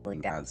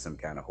spiraling down some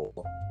kind of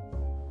hole.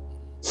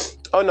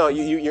 Oh no,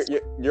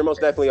 you're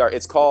most definitely are.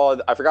 It's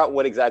called, I forgot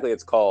what exactly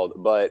it's called,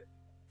 but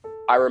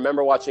I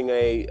remember watching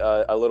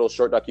a little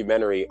short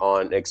documentary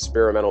on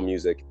experimental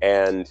music,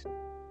 and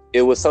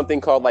it was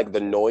something called like the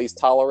noise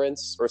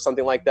tolerance or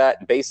something like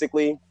that.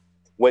 Basically,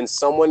 when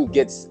someone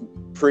gets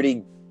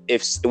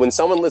when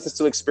someone listens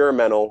to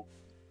experimental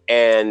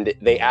and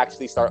they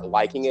actually start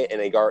liking it and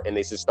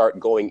they just start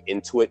going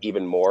into it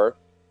even more,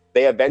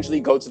 they eventually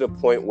go to the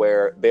point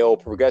where they'll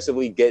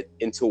progressively get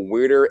into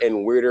weirder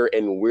and weirder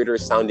and weirder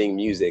sounding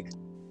music,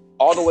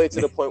 all the way to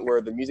the point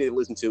where the music they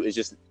listen to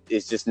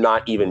is just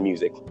not even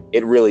music.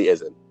 It really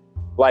isn't.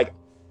 Like,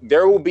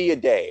 there will be a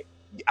day,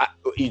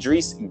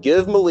 Idris,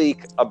 give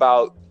Malik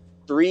about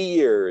 3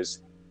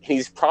 years,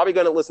 he's probably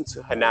going to listen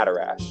to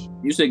Hanatarash.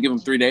 You said give him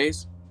 3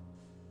 days?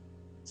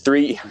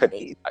 3,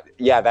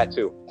 yeah, that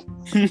too.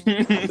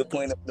 The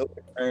point of no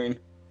return.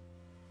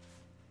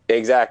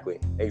 Exactly.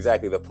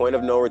 The point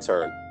of no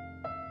return.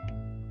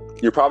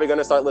 You're probably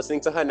gonna start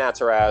listening to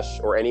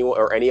Hanatarash or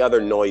any other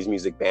noise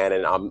music band,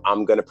 and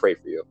I'm gonna pray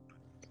for you.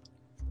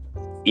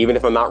 Even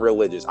if I'm not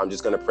religious, I'm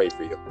just gonna pray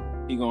for you.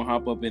 He gonna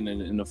hop up in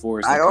the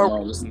forest and come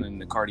out listening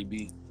to Cardi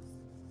B.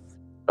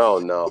 Oh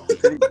no.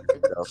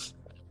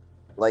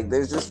 Like,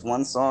 there's just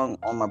one song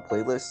on my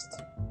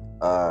playlist.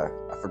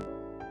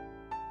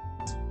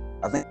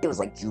 I think it was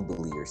like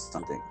Jubilee or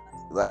something.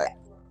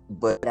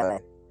 But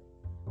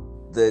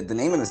the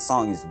name of the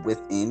song is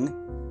Within,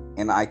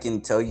 and I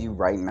can tell you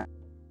right now,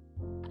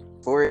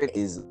 for it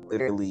is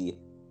literally,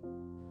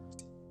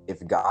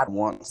 if God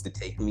wants to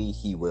take me,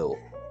 he will.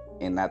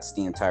 And that's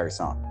the entire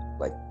song.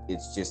 Like,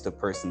 it's just a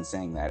person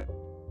saying that.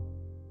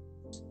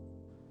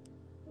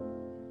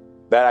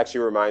 That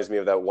actually reminds me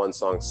of that one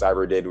song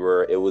Cyber did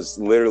where it was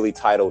literally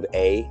titled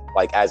A,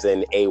 like as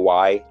in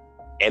AY,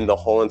 and the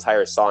whole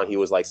entire song he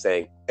was like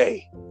saying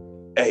A.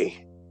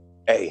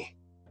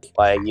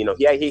 Like, you know,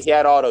 yeah, he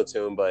had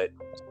auto-tune, but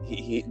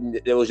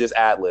it was just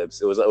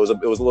ad-libs. It was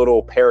a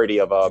little parody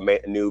of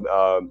new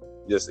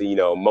just, you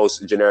know,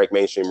 most generic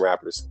mainstream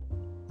rappers.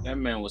 That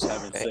man was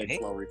having sex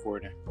while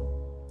recording.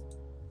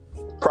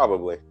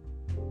 Probably.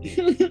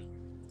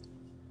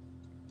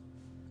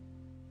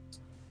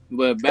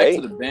 But back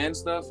to the band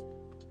stuff,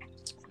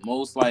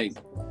 most like,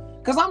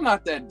 because I'm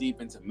not that deep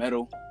into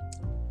metal,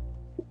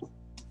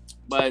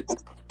 but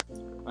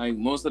like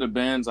most of the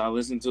bands I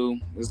listen to,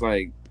 it's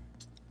like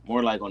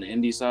more like on the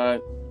indie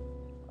side.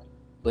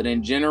 But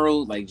in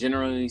general, like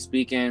generally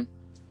speaking,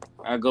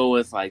 I go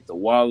with like the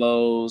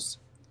Wallows,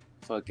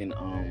 fucking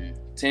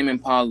Tame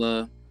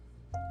Impala,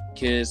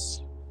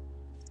 Kiss,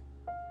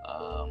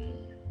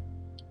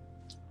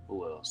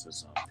 who else is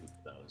some people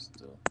that I listen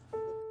to?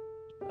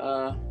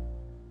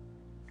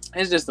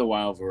 It's just a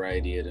wild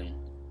variety of them.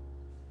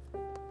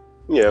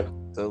 Yeah.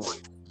 So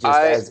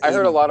I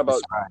heard a lot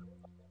about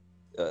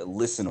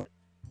listenable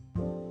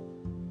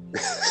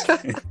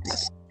music.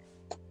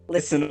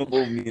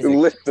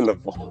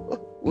 Listenable.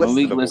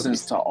 Malik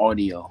listens to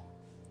audio.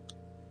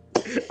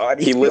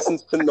 He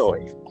listens to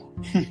noise.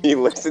 He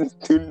listens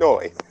to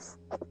noise.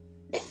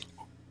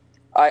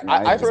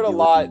 I've heard a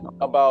lot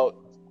about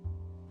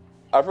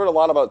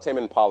Tame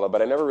Impala,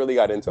 but I never really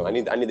got into him. I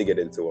need to get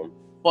into him.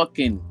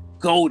 Fucking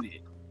goated.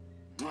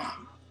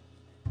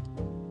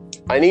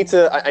 I need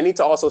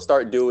to also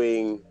start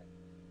doing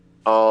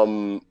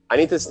I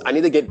need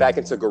to get back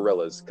into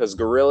Gorillaz, because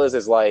Gorillaz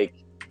is like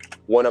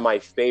one of my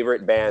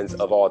favorite bands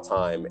of all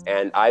time,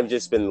 and I've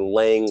just been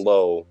laying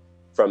low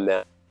from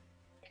them.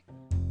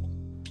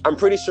 I'm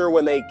pretty sure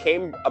when they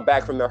came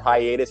back from their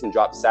hiatus and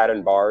dropped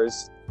Saturn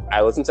Bars,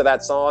 I listened to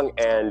that song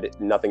and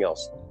nothing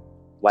else.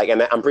 Like,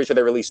 and I'm pretty sure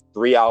they released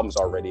 3 albums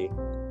already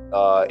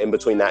in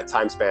between that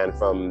time span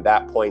from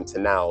that point to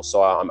now.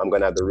 So I'm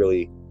gonna have to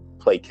really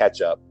play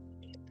catch up.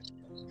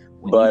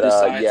 When but you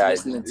decide yeah, to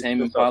listen to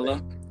Tame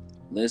Impala,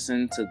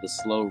 listen to the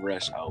Slow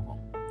Rush album.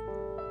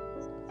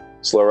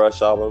 Slow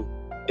Rush album.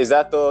 Is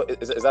that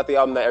the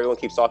album that everyone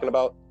keeps talking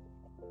about?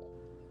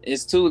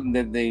 It's 2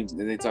 that they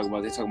talk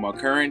about. They talk about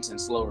Currents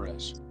and Slow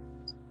Rush.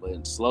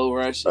 But Slow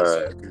Rush is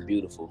fucking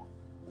beautiful.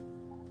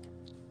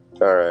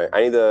 All right,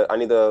 I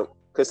need to,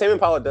 because Tame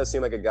Impala does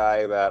seem like a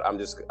guy that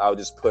I'll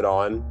just put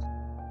on,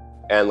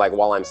 and like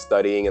while I'm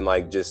studying and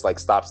like just like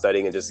stop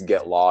studying and just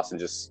get lost and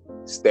just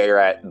stare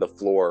at the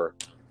floor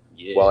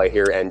while I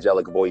hear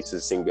angelic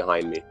voices sing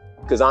behind me.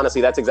 Because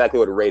honestly, that's exactly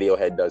what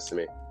Radiohead does to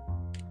me.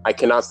 I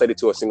cannot study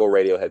to a single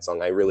Radiohead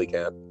song. I really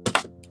can't.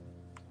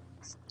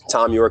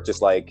 Tom York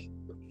just like,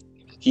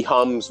 he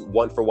hums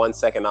for 1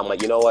 second. I'm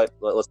like, you know what?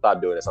 Let's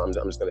stop doing this. I'm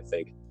just gonna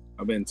think.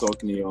 I've been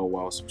talking to y'all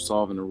while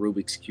solving a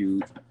Rubik's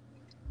Cube.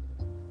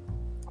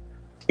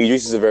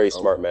 Idris is a very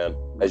smart man,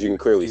 as you can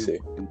clearly see.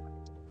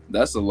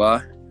 That's a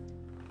lie.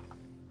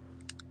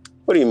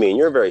 What do you mean?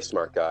 You're a very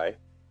smart guy,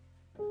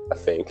 I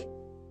think.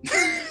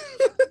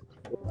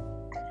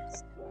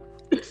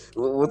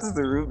 What's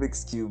the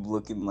Rubik's Cube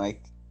looking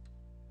like?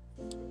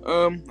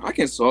 I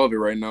can solve it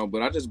right now,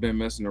 but I just been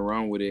messing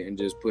around with it and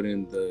just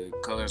putting the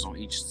colors on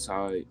each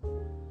side.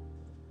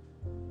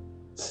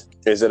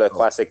 Is it a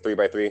classic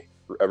 3x3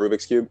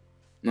 Rubik's Cube?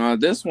 No,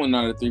 this one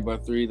not a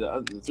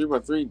 3x3. The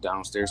 3x3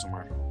 downstairs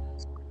somewhere.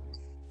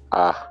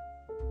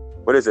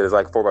 What is it? It's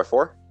like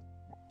 4x4?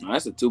 No,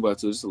 that's a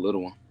 2x2. It's a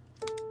little one.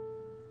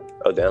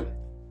 Oh damn.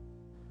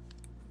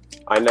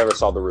 I never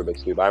saw the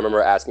Rubik's Cube. I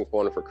remember asking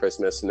for one for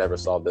Christmas, never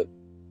solved it.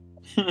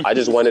 I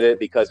just wanted it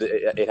because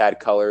it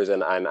had colors,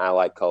 and I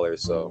like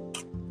colors. So,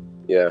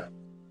 yeah.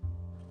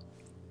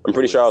 I'm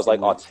pretty sure I was like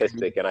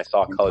autistic, and I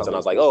saw colors, and I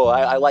was like, oh,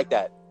 I like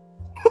that.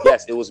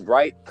 Yes, it was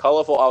bright,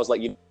 colorful. I was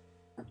like,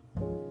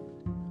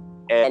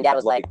 and Dad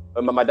was like,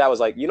 my dad was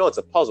like, it's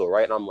a puzzle,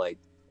 right? And I'm like,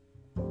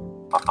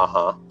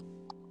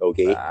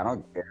 okay. I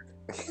don't care.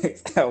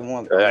 I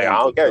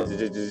don't care.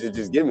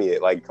 Just give me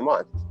it. Like, come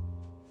on.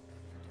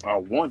 I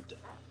want that.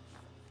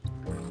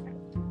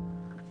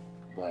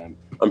 But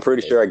I'm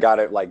pretty sure I got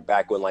it like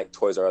back when like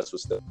Toys R Us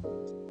was still.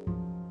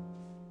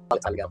 Long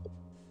time ago.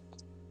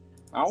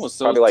 I was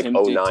so probably like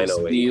tempted 09, to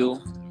 08.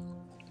 steal.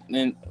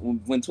 And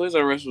when Toys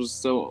R Us was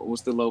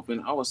still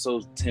open, I was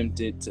so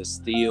tempted to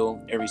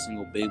steal every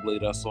single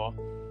Beyblade I saw.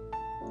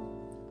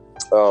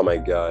 Oh my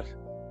god.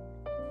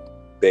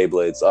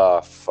 Beyblades.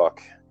 Oh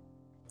fuck.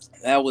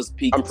 That was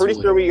peak. I'm pretty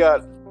sure we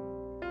got.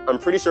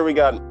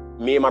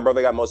 Me and my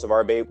brother got most of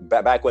our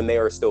back when they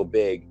were still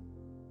big.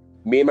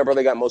 Me and my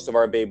brother got most of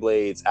our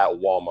Beyblades at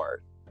Walmart.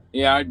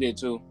 Yeah, I did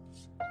too.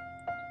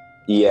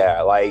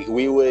 Yeah, like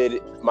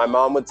my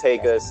mom would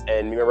take us,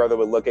 and me and my brother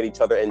would look at each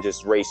other and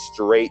just race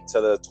straight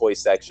to the toy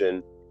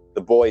section,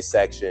 the boys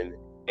section,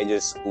 and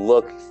just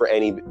look for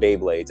any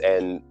Beyblades.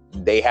 And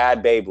they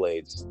had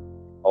Beyblades,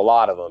 a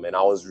lot of them. And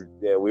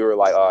we were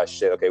like, oh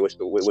shit, okay, which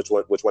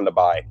one to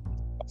buy?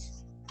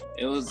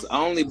 I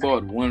only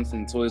bought one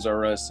from Toys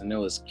R Us, and it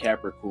was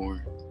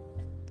Capricorn.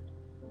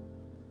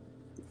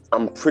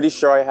 I'm pretty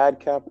sure I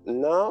had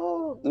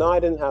No, I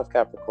didn't have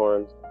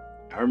Capricorn.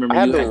 I remember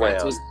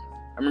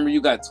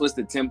you got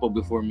Twisted Tempo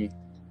before me.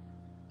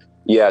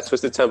 Yeah,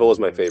 Twisted Tempo was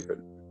my favorite.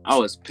 I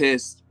was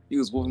pissed. He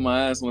was whooping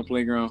my ass on the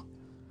playground.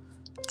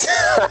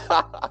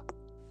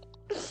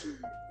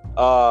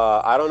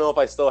 I don't know if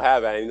I still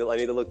have it. I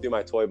need to look through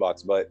my toy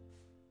box, but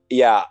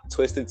yeah,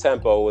 Twisted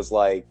Tempo was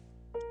like.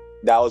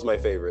 That was my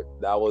favorite.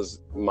 I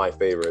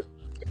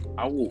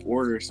will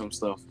order some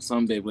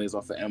Beyblades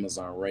off of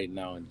Amazon right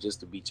now, and just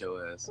to beat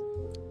your ass.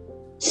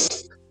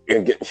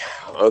 Okay,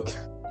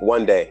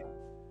 one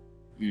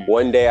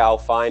day I'll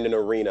find an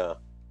arena,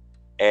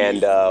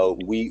 and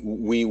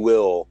we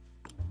will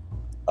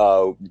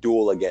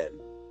duel again,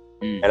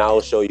 and I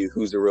will show you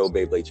who's the real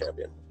Beyblade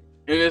champion.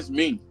 And it's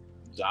me,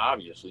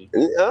 obviously.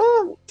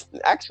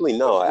 Actually,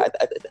 no. I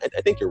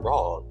think you're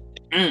wrong.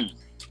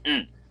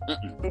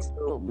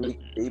 Still make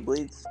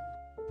Beyblades?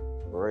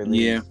 Or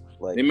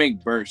they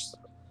make bursts.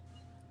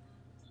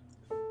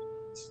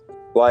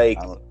 Like,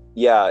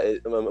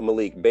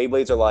 Malik,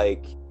 Beyblades are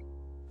like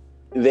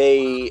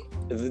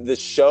the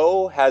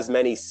show has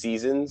many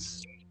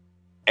seasons,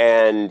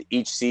 and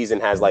each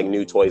season has like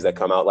new toys that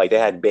come out. Like they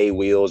had Bay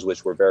Wheels,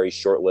 which were very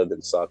short-lived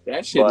and sucked.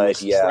 That shit was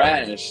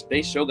trash.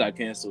 They show got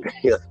canceled.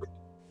 Yeah,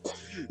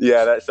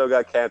 that show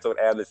got canceled,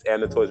 and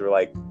the toys were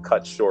like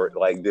cut short.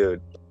 Like, dude.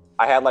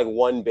 I had like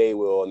one Bay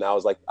Wheel, and that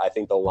was like, I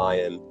think the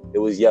Lion. It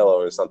was yellow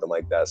or something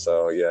like that.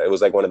 So yeah, it was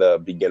like one of the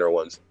beginner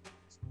ones.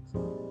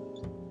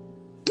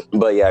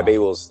 But yeah, Bay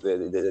Wheels,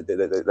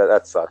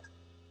 that sucked.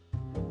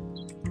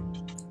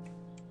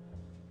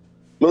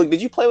 Malik,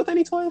 did you play with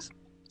any toys?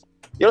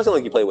 You don't sound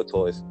like you play with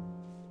toys.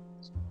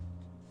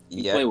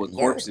 You play with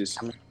corpses.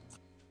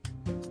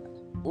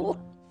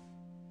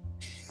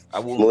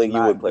 Malik,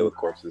 you would play with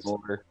corpses.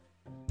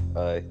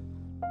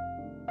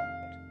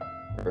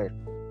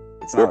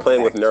 We're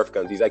playing with Nerf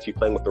guns. He's actually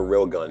playing with the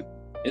real gun.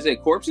 Is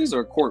it corpses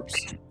or corpse?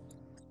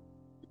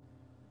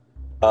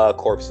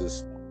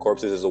 Corpses.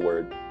 Corpses is a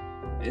word.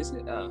 Is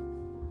it? All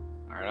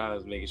right, I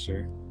was making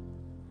sure.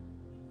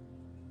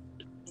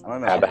 I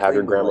don't know. Have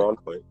your grammar on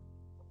point.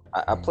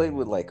 I played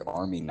with like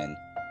army men.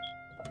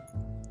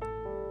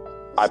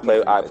 I play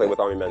with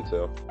army men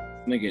too.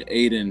 Nigga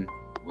Aiden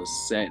was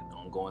set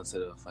on going to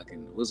the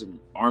fucking, was it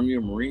Army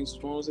or Marines?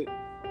 Which one was it?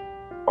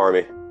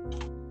 Army.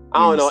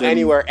 I don't know,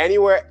 anywhere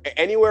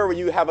where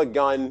you have a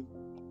gun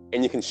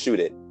and you can shoot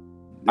it.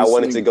 I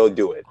wanted to go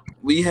do it.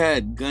 We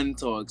had gun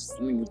talks.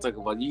 We talk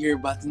about, you hear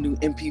about the new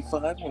MP5?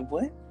 I'm like,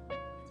 what?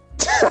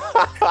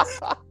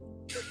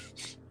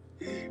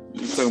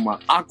 You talking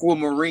about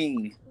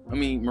Aquamarine? I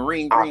mean,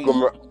 Marine Green.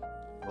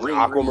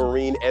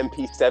 Aquamarine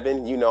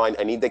MP7. You know,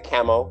 I need the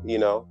camo. You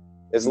know,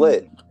 it's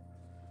lit.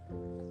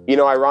 You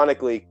know,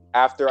 ironically,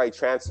 after I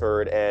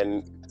transferred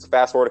and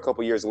fast forward a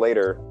couple years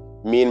later,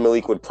 me and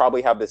Malik would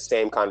probably have the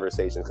same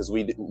conversation because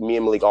me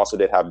and Malik also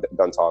did have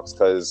gun talks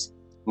because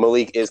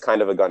Malik is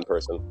kind of a gun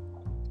person.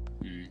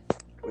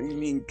 What do you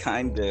mean,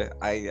 kinda?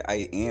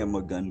 I am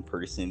a gun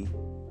person.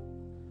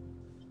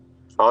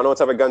 I don't know what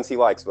type of guns he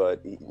likes,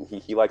 but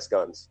he likes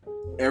guns.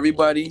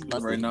 Everybody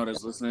right now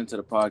that's listening to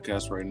the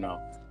podcast right now,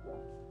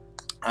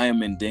 I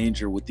am in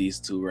danger with these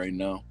two right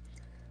now.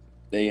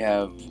 They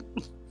have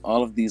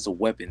all of these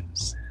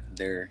weapons.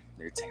 They're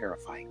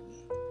terrifying me.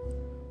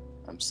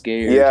 I'm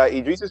scared. Yeah,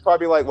 Idris is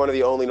probably like one of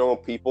the only normal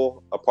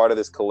people a part of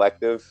this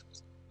collective.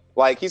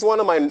 Like he's one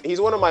of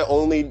my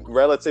only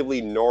relatively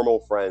normal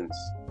friends.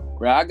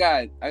 Bro, I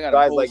got guys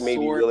a whole like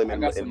maybe sword. William I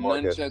got and some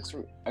Marcus.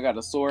 nunchucks. I got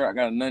a sword. I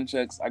got a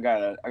nunchucks. I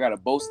got a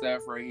bow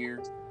staff right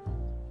here.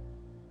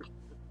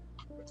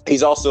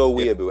 He's also a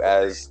weeaboo,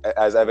 as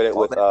evident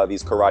with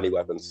these karate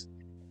weapons.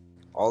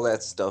 All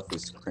that stuff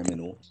is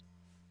criminal.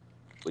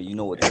 But you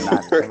know what's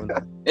not criminal?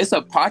 It's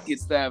a pocket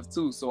staff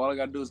too, so all I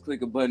gotta do is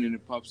click a button and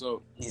it pops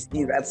up. You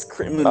see, that's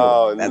criminal.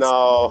 Oh That's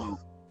no. criminal.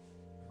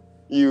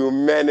 You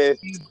menace.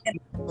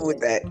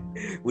 With that.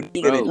 What are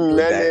you gonna do with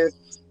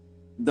Menace.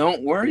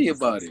 Don't worry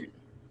about it.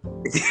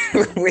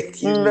 that? What do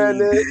you mean?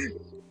 Menace.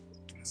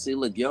 See,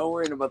 look, y'all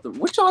worrying about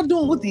what y'all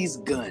doing with these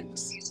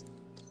guns?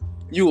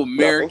 You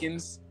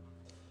Americans.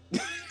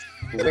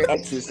 We're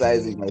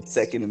exercising my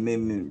Second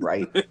Amendment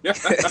right.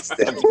 That's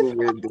what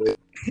we're doing.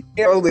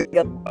 You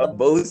know, a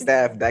bow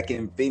staff that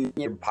can fit in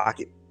your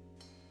pocket.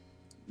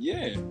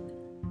 Yeah.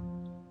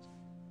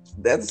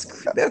 That's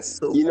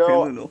so You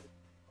know, criminal.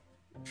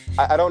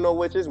 I don't know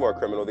which is more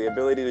criminal: the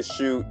ability to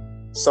shoot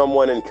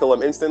someone and kill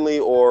them instantly,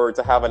 or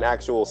to have an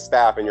actual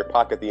staff in your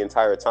pocket the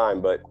entire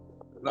time. But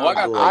Oh, I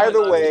got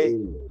either way,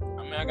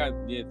 I mean, I got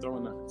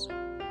throwing knives.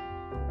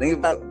 Think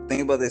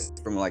about this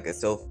from like a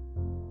self.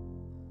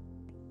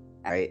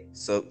 Right.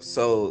 So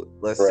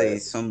let's say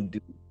Right. some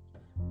dude.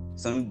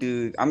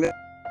 I'm gonna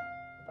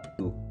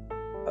do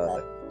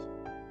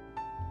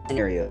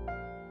scenario.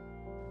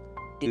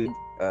 Dude,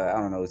 I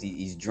don't know.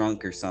 He's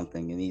drunk or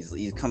something, and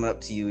he's coming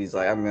up to you. He's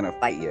like, "I'm gonna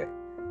fight you."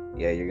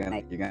 Yeah, you're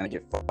gonna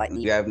get fight.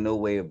 You have no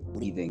way of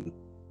leaving.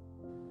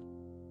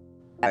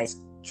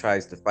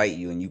 Tries to fight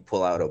you, and you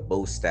pull out a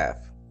bow staff,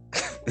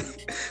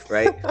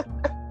 right?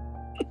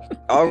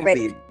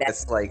 Already,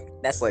 that's like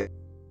bow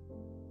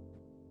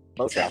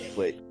staff,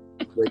 but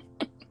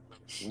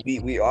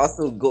we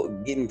also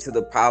get into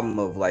the problem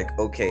of like,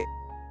 okay,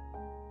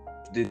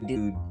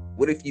 dude,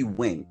 what if you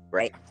win,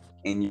 right?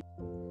 And you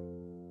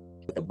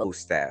with a bow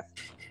staff,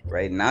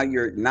 right? Now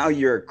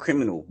you're a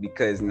criminal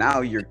because now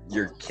you're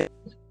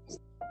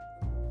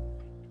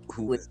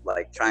who is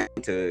like trying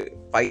to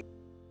fight.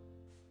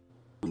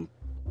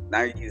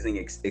 Now you're using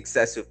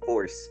excessive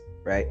force,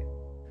 right?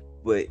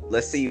 But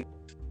let's say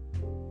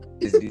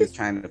this dude's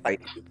trying to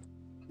fight you,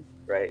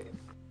 right?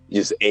 you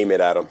just aim it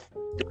at him.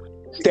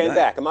 Stand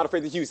back. I'm not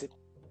afraid to use it.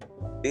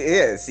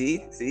 Yeah,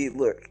 see,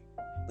 look.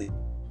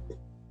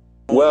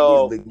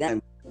 Well, the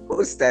gun,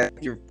 post that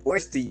you're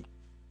forced to.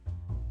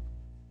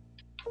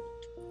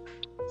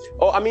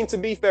 I mean, to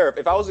be fair,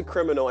 if I was a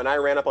criminal and I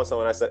ran up on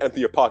someone and I said, empty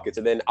your pockets,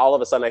 and then all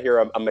of a sudden I hear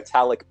a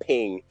metallic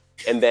ping,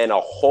 and then a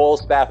whole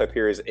staff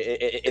appears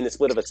in the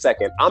split of a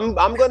second, I'm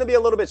going to be a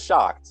little bit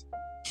shocked.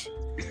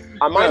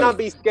 I might not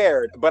be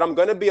scared, but I'm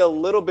going to be a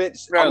little bit,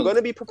 I'm going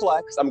to be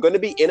perplexed. I'm going to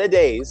be in a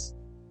daze.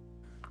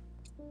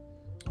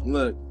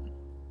 Look,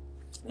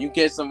 you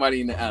catch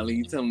somebody in the alley,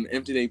 you tell them to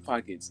empty their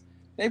pockets.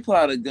 They pull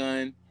out a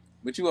gun,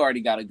 but you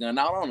already got a gun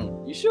out on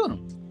them. You shoot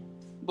them.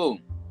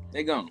 Boom.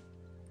 They gone.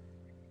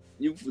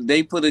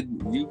 They tell you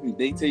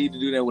to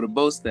do that with a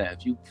bow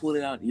staff. You pull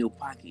it out in your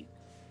pocket,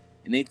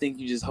 and they think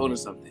you just holding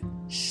something.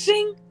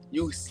 Shing!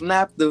 You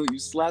slap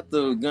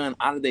the gun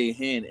out of their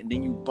hand, and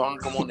then you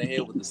bonk them on the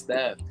head with the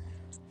staff.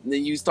 And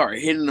then you start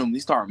hitting them. You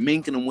start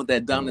minking them with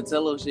that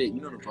Donatello shit.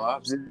 You know the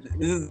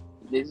vibes.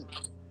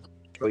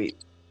 Wait,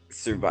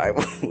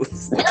 survival.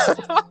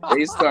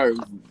 They start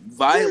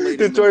violating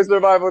Detroit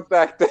survival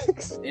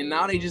tactics. and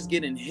now they just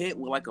getting hit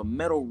with like a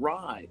metal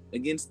rod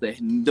against the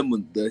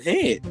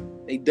head.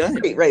 They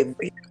done. Right.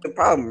 But here's the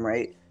problem,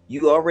 right?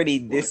 You already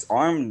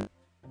disarmed.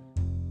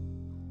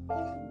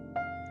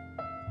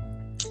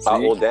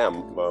 Well,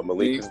 damn,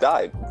 Malik just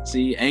died.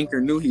 See,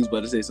 Anchor knew he was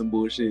about to say some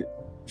bullshit.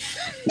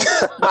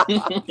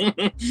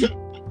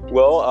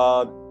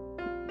 Well,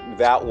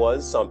 that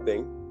was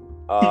something.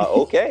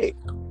 Okay.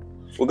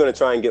 We're going to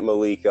try and get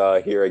Malik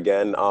here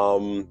again. We're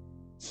going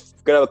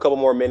to have a couple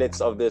more minutes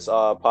of this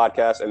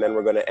podcast, and then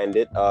we're going to end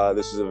it.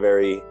 This is a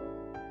very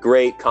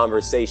great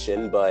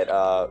conversation, but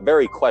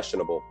very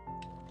questionable.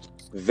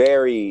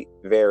 Very,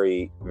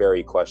 very,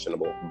 very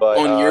questionable. But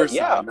On your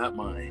yeah. side, not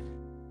mine.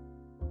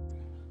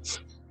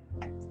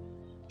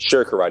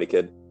 Sure, Karate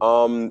Kid.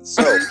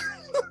 So...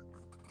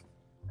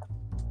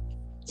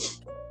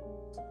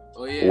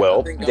 Oh yeah.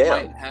 Well, I think damn.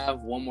 I might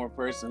have one more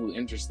person who's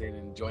interested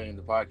in joining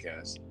the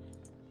podcast.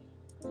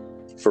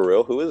 For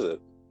real? Who is it?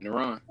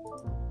 Naran.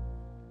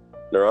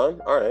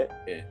 Naran? All right.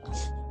 Yeah.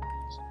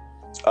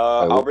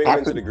 I'll bring her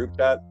into the group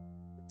chat.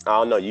 I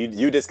don't know.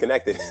 You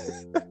disconnected.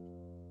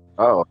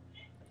 Oh,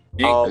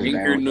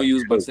 Anchor knew you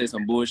was about to say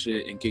some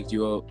bullshit and kicked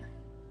you out.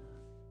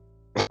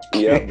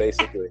 Yeah,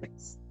 basically.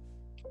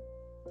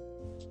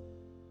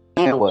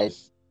 Anyway,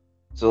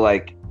 so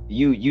like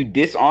you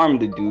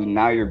disarmed the dude.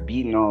 Now you're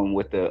beating on him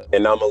with the.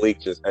 And now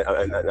Malik just.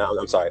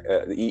 I'm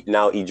sorry.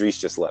 Now Idris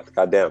just left.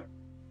 Goddamn.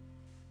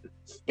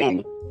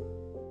 Okay,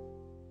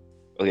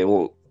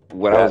 well,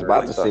 what I was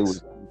about to say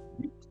was.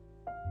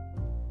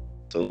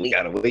 So we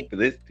gotta wait for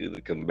this dude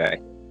to come back.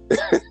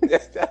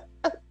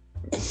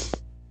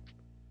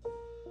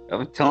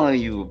 I'm telling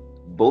you,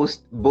 both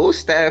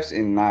staffs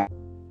and knives.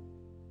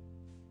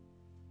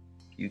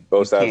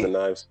 Both staffs and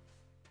knives.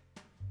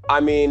 I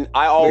mean,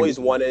 I always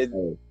wanted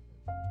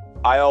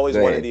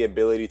the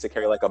ability to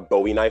carry like a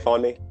Bowie knife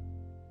on me,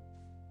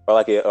 or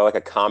like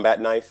a combat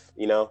knife,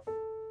 you know.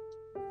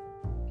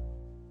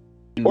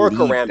 Or a leave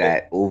karambit.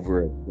 that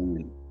over a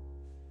gun?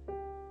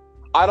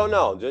 I don't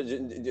know.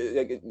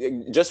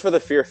 Just for the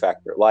fear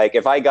factor. Like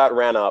if I got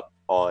ran up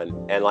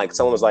on and like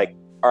someone was like,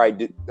 all right,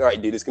 dude,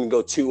 it's gonna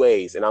go 2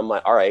 ways, and I'm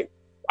like, all right,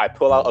 I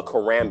pull out a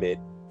karambit.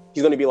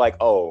 He's gonna be like,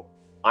 oh,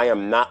 I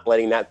am not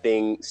letting that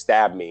thing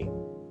stab me.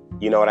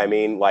 You know what I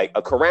mean? Like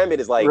a karambit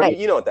is like, Right.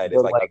 you know what that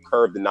is, like a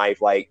curved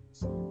knife. Like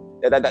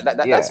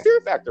that's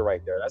fear factor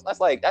right there.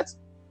 That's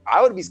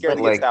I would be scared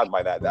to get stabbed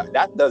by that.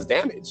 That does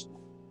damage.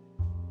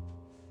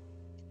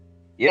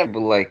 Yeah, but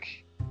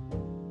like,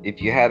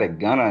 if you had a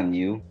gun on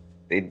you,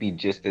 they'd be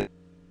just as,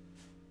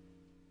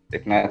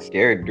 if not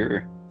scared.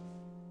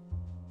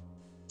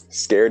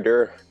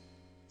 Scared-er.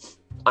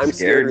 I'm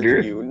scared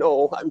Scared-er. than you.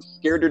 No, I'm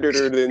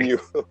scared-er than you.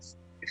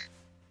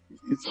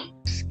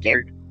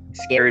 Scared.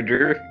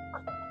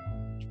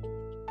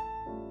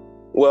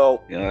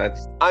 Well, You know,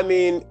 that's I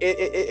mean,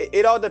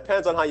 it all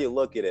depends on how you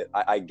look at it,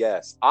 I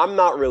guess. I'm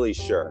not really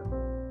sure.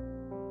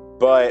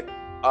 But,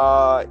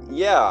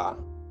 yeah.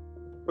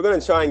 We're going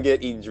to try and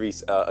get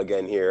Idris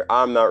again here.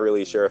 I'm not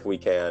really sure if we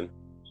can.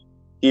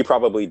 He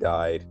probably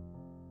died.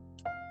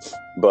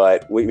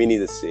 But we need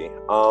to see.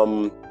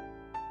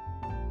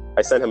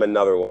 I sent him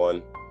another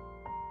one.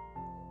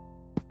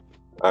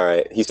 All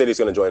right. He said he's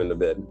going to join in a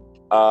bit.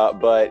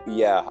 But,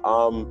 yeah.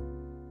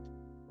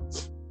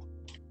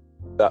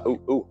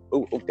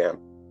 Damn.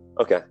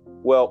 Okay.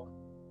 Well,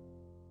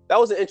 that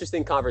was an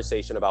interesting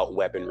conversation about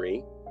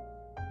weaponry,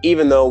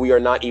 even though we are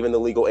not even the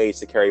legal age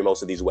to carry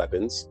most of these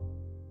weapons,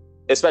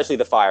 especially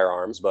the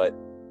firearms. But,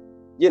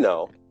 you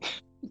know,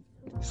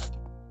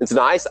 it's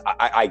nice,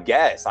 I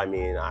guess. I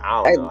mean,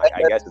 I don't know.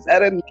 I guess it's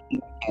nice.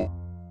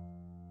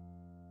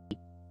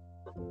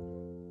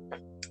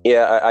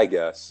 Yeah, I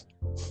guess.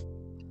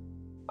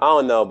 I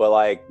don't know, but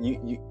like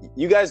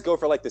you guys go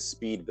for like the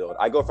speed build.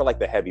 I go for like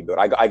the heavy build.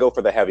 I go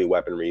for the heavy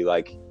weaponry.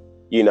 Like,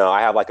 you know,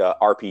 I have like a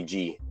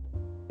RPG.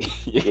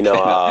 You know,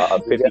 a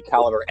 50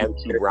 caliber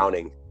M2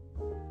 Browning.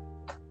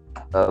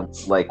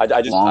 like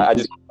I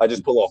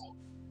just pull off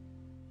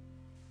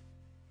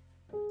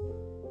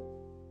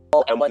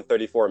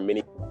M134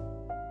 mini.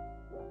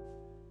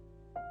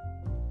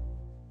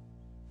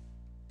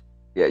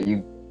 Yeah,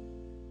 you.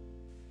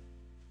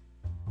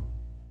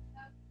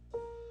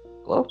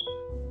 Hello?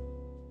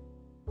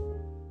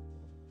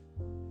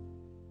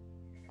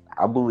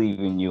 I believe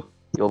in you.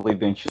 You'll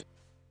eventually.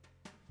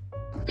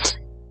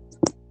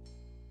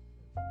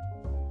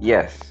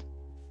 Yes.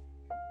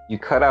 You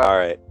cut out. All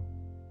right.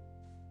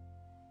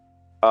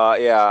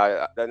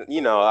 Yeah.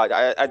 You know,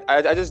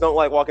 I just don't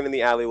like walking in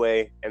the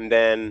alleyway and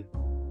then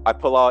I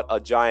pull out a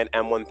giant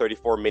M134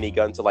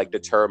 minigun to like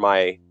deter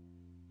my,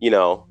 you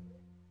know,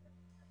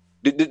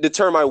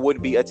 deter my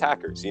would-be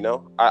attackers. You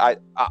know,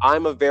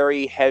 I'm a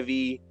very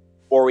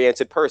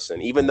heavy-oriented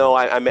person. Even though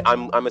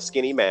I'm a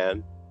skinny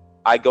man,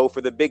 I go for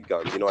the big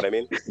guns. You know what I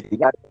mean?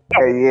 Yeah.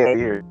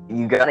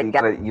 You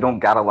don't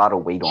got a lot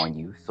of weight on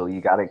you, so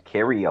you gotta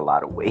carry a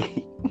lot of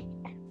weight.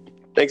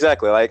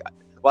 Exactly. Like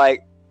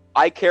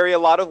I carry a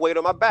lot of weight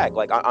on my back.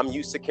 Like I'm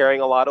used to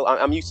carrying a lot of.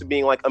 I'm used to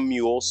being like a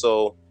mule.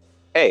 So,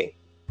 hey,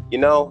 you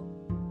know.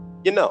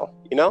 You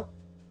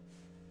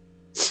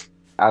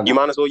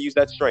might as well use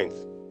that strength.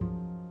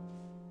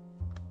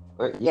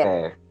 But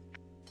yeah,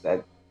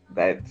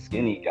 that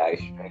skinny guy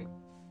strength.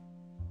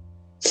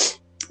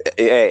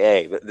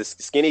 Hey, the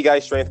skinny guy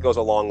strength goes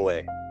a long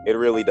way. It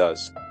really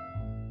does.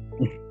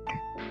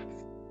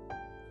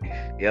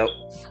 Yep.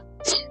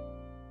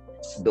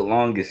 The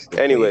longest.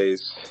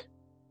 Anyways,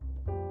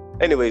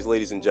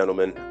 ladies and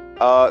gentlemen,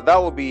 that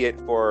will be it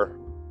for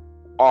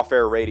Off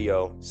Air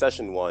Radio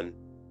Session 1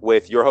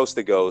 with your host,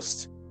 the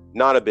Ghost,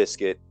 Not a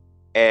Biscuit,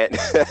 and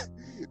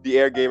the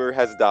Air Gamer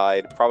has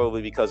died,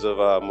 probably because of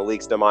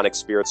Malik's demonic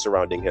spirit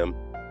surrounding him.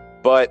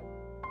 But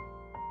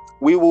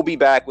we will be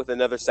back with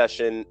another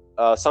session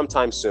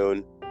sometime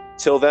soon.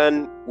 Till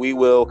then, we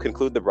will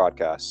conclude the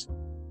broadcast.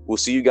 We'll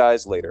see you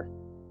guys later.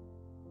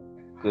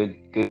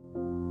 Good.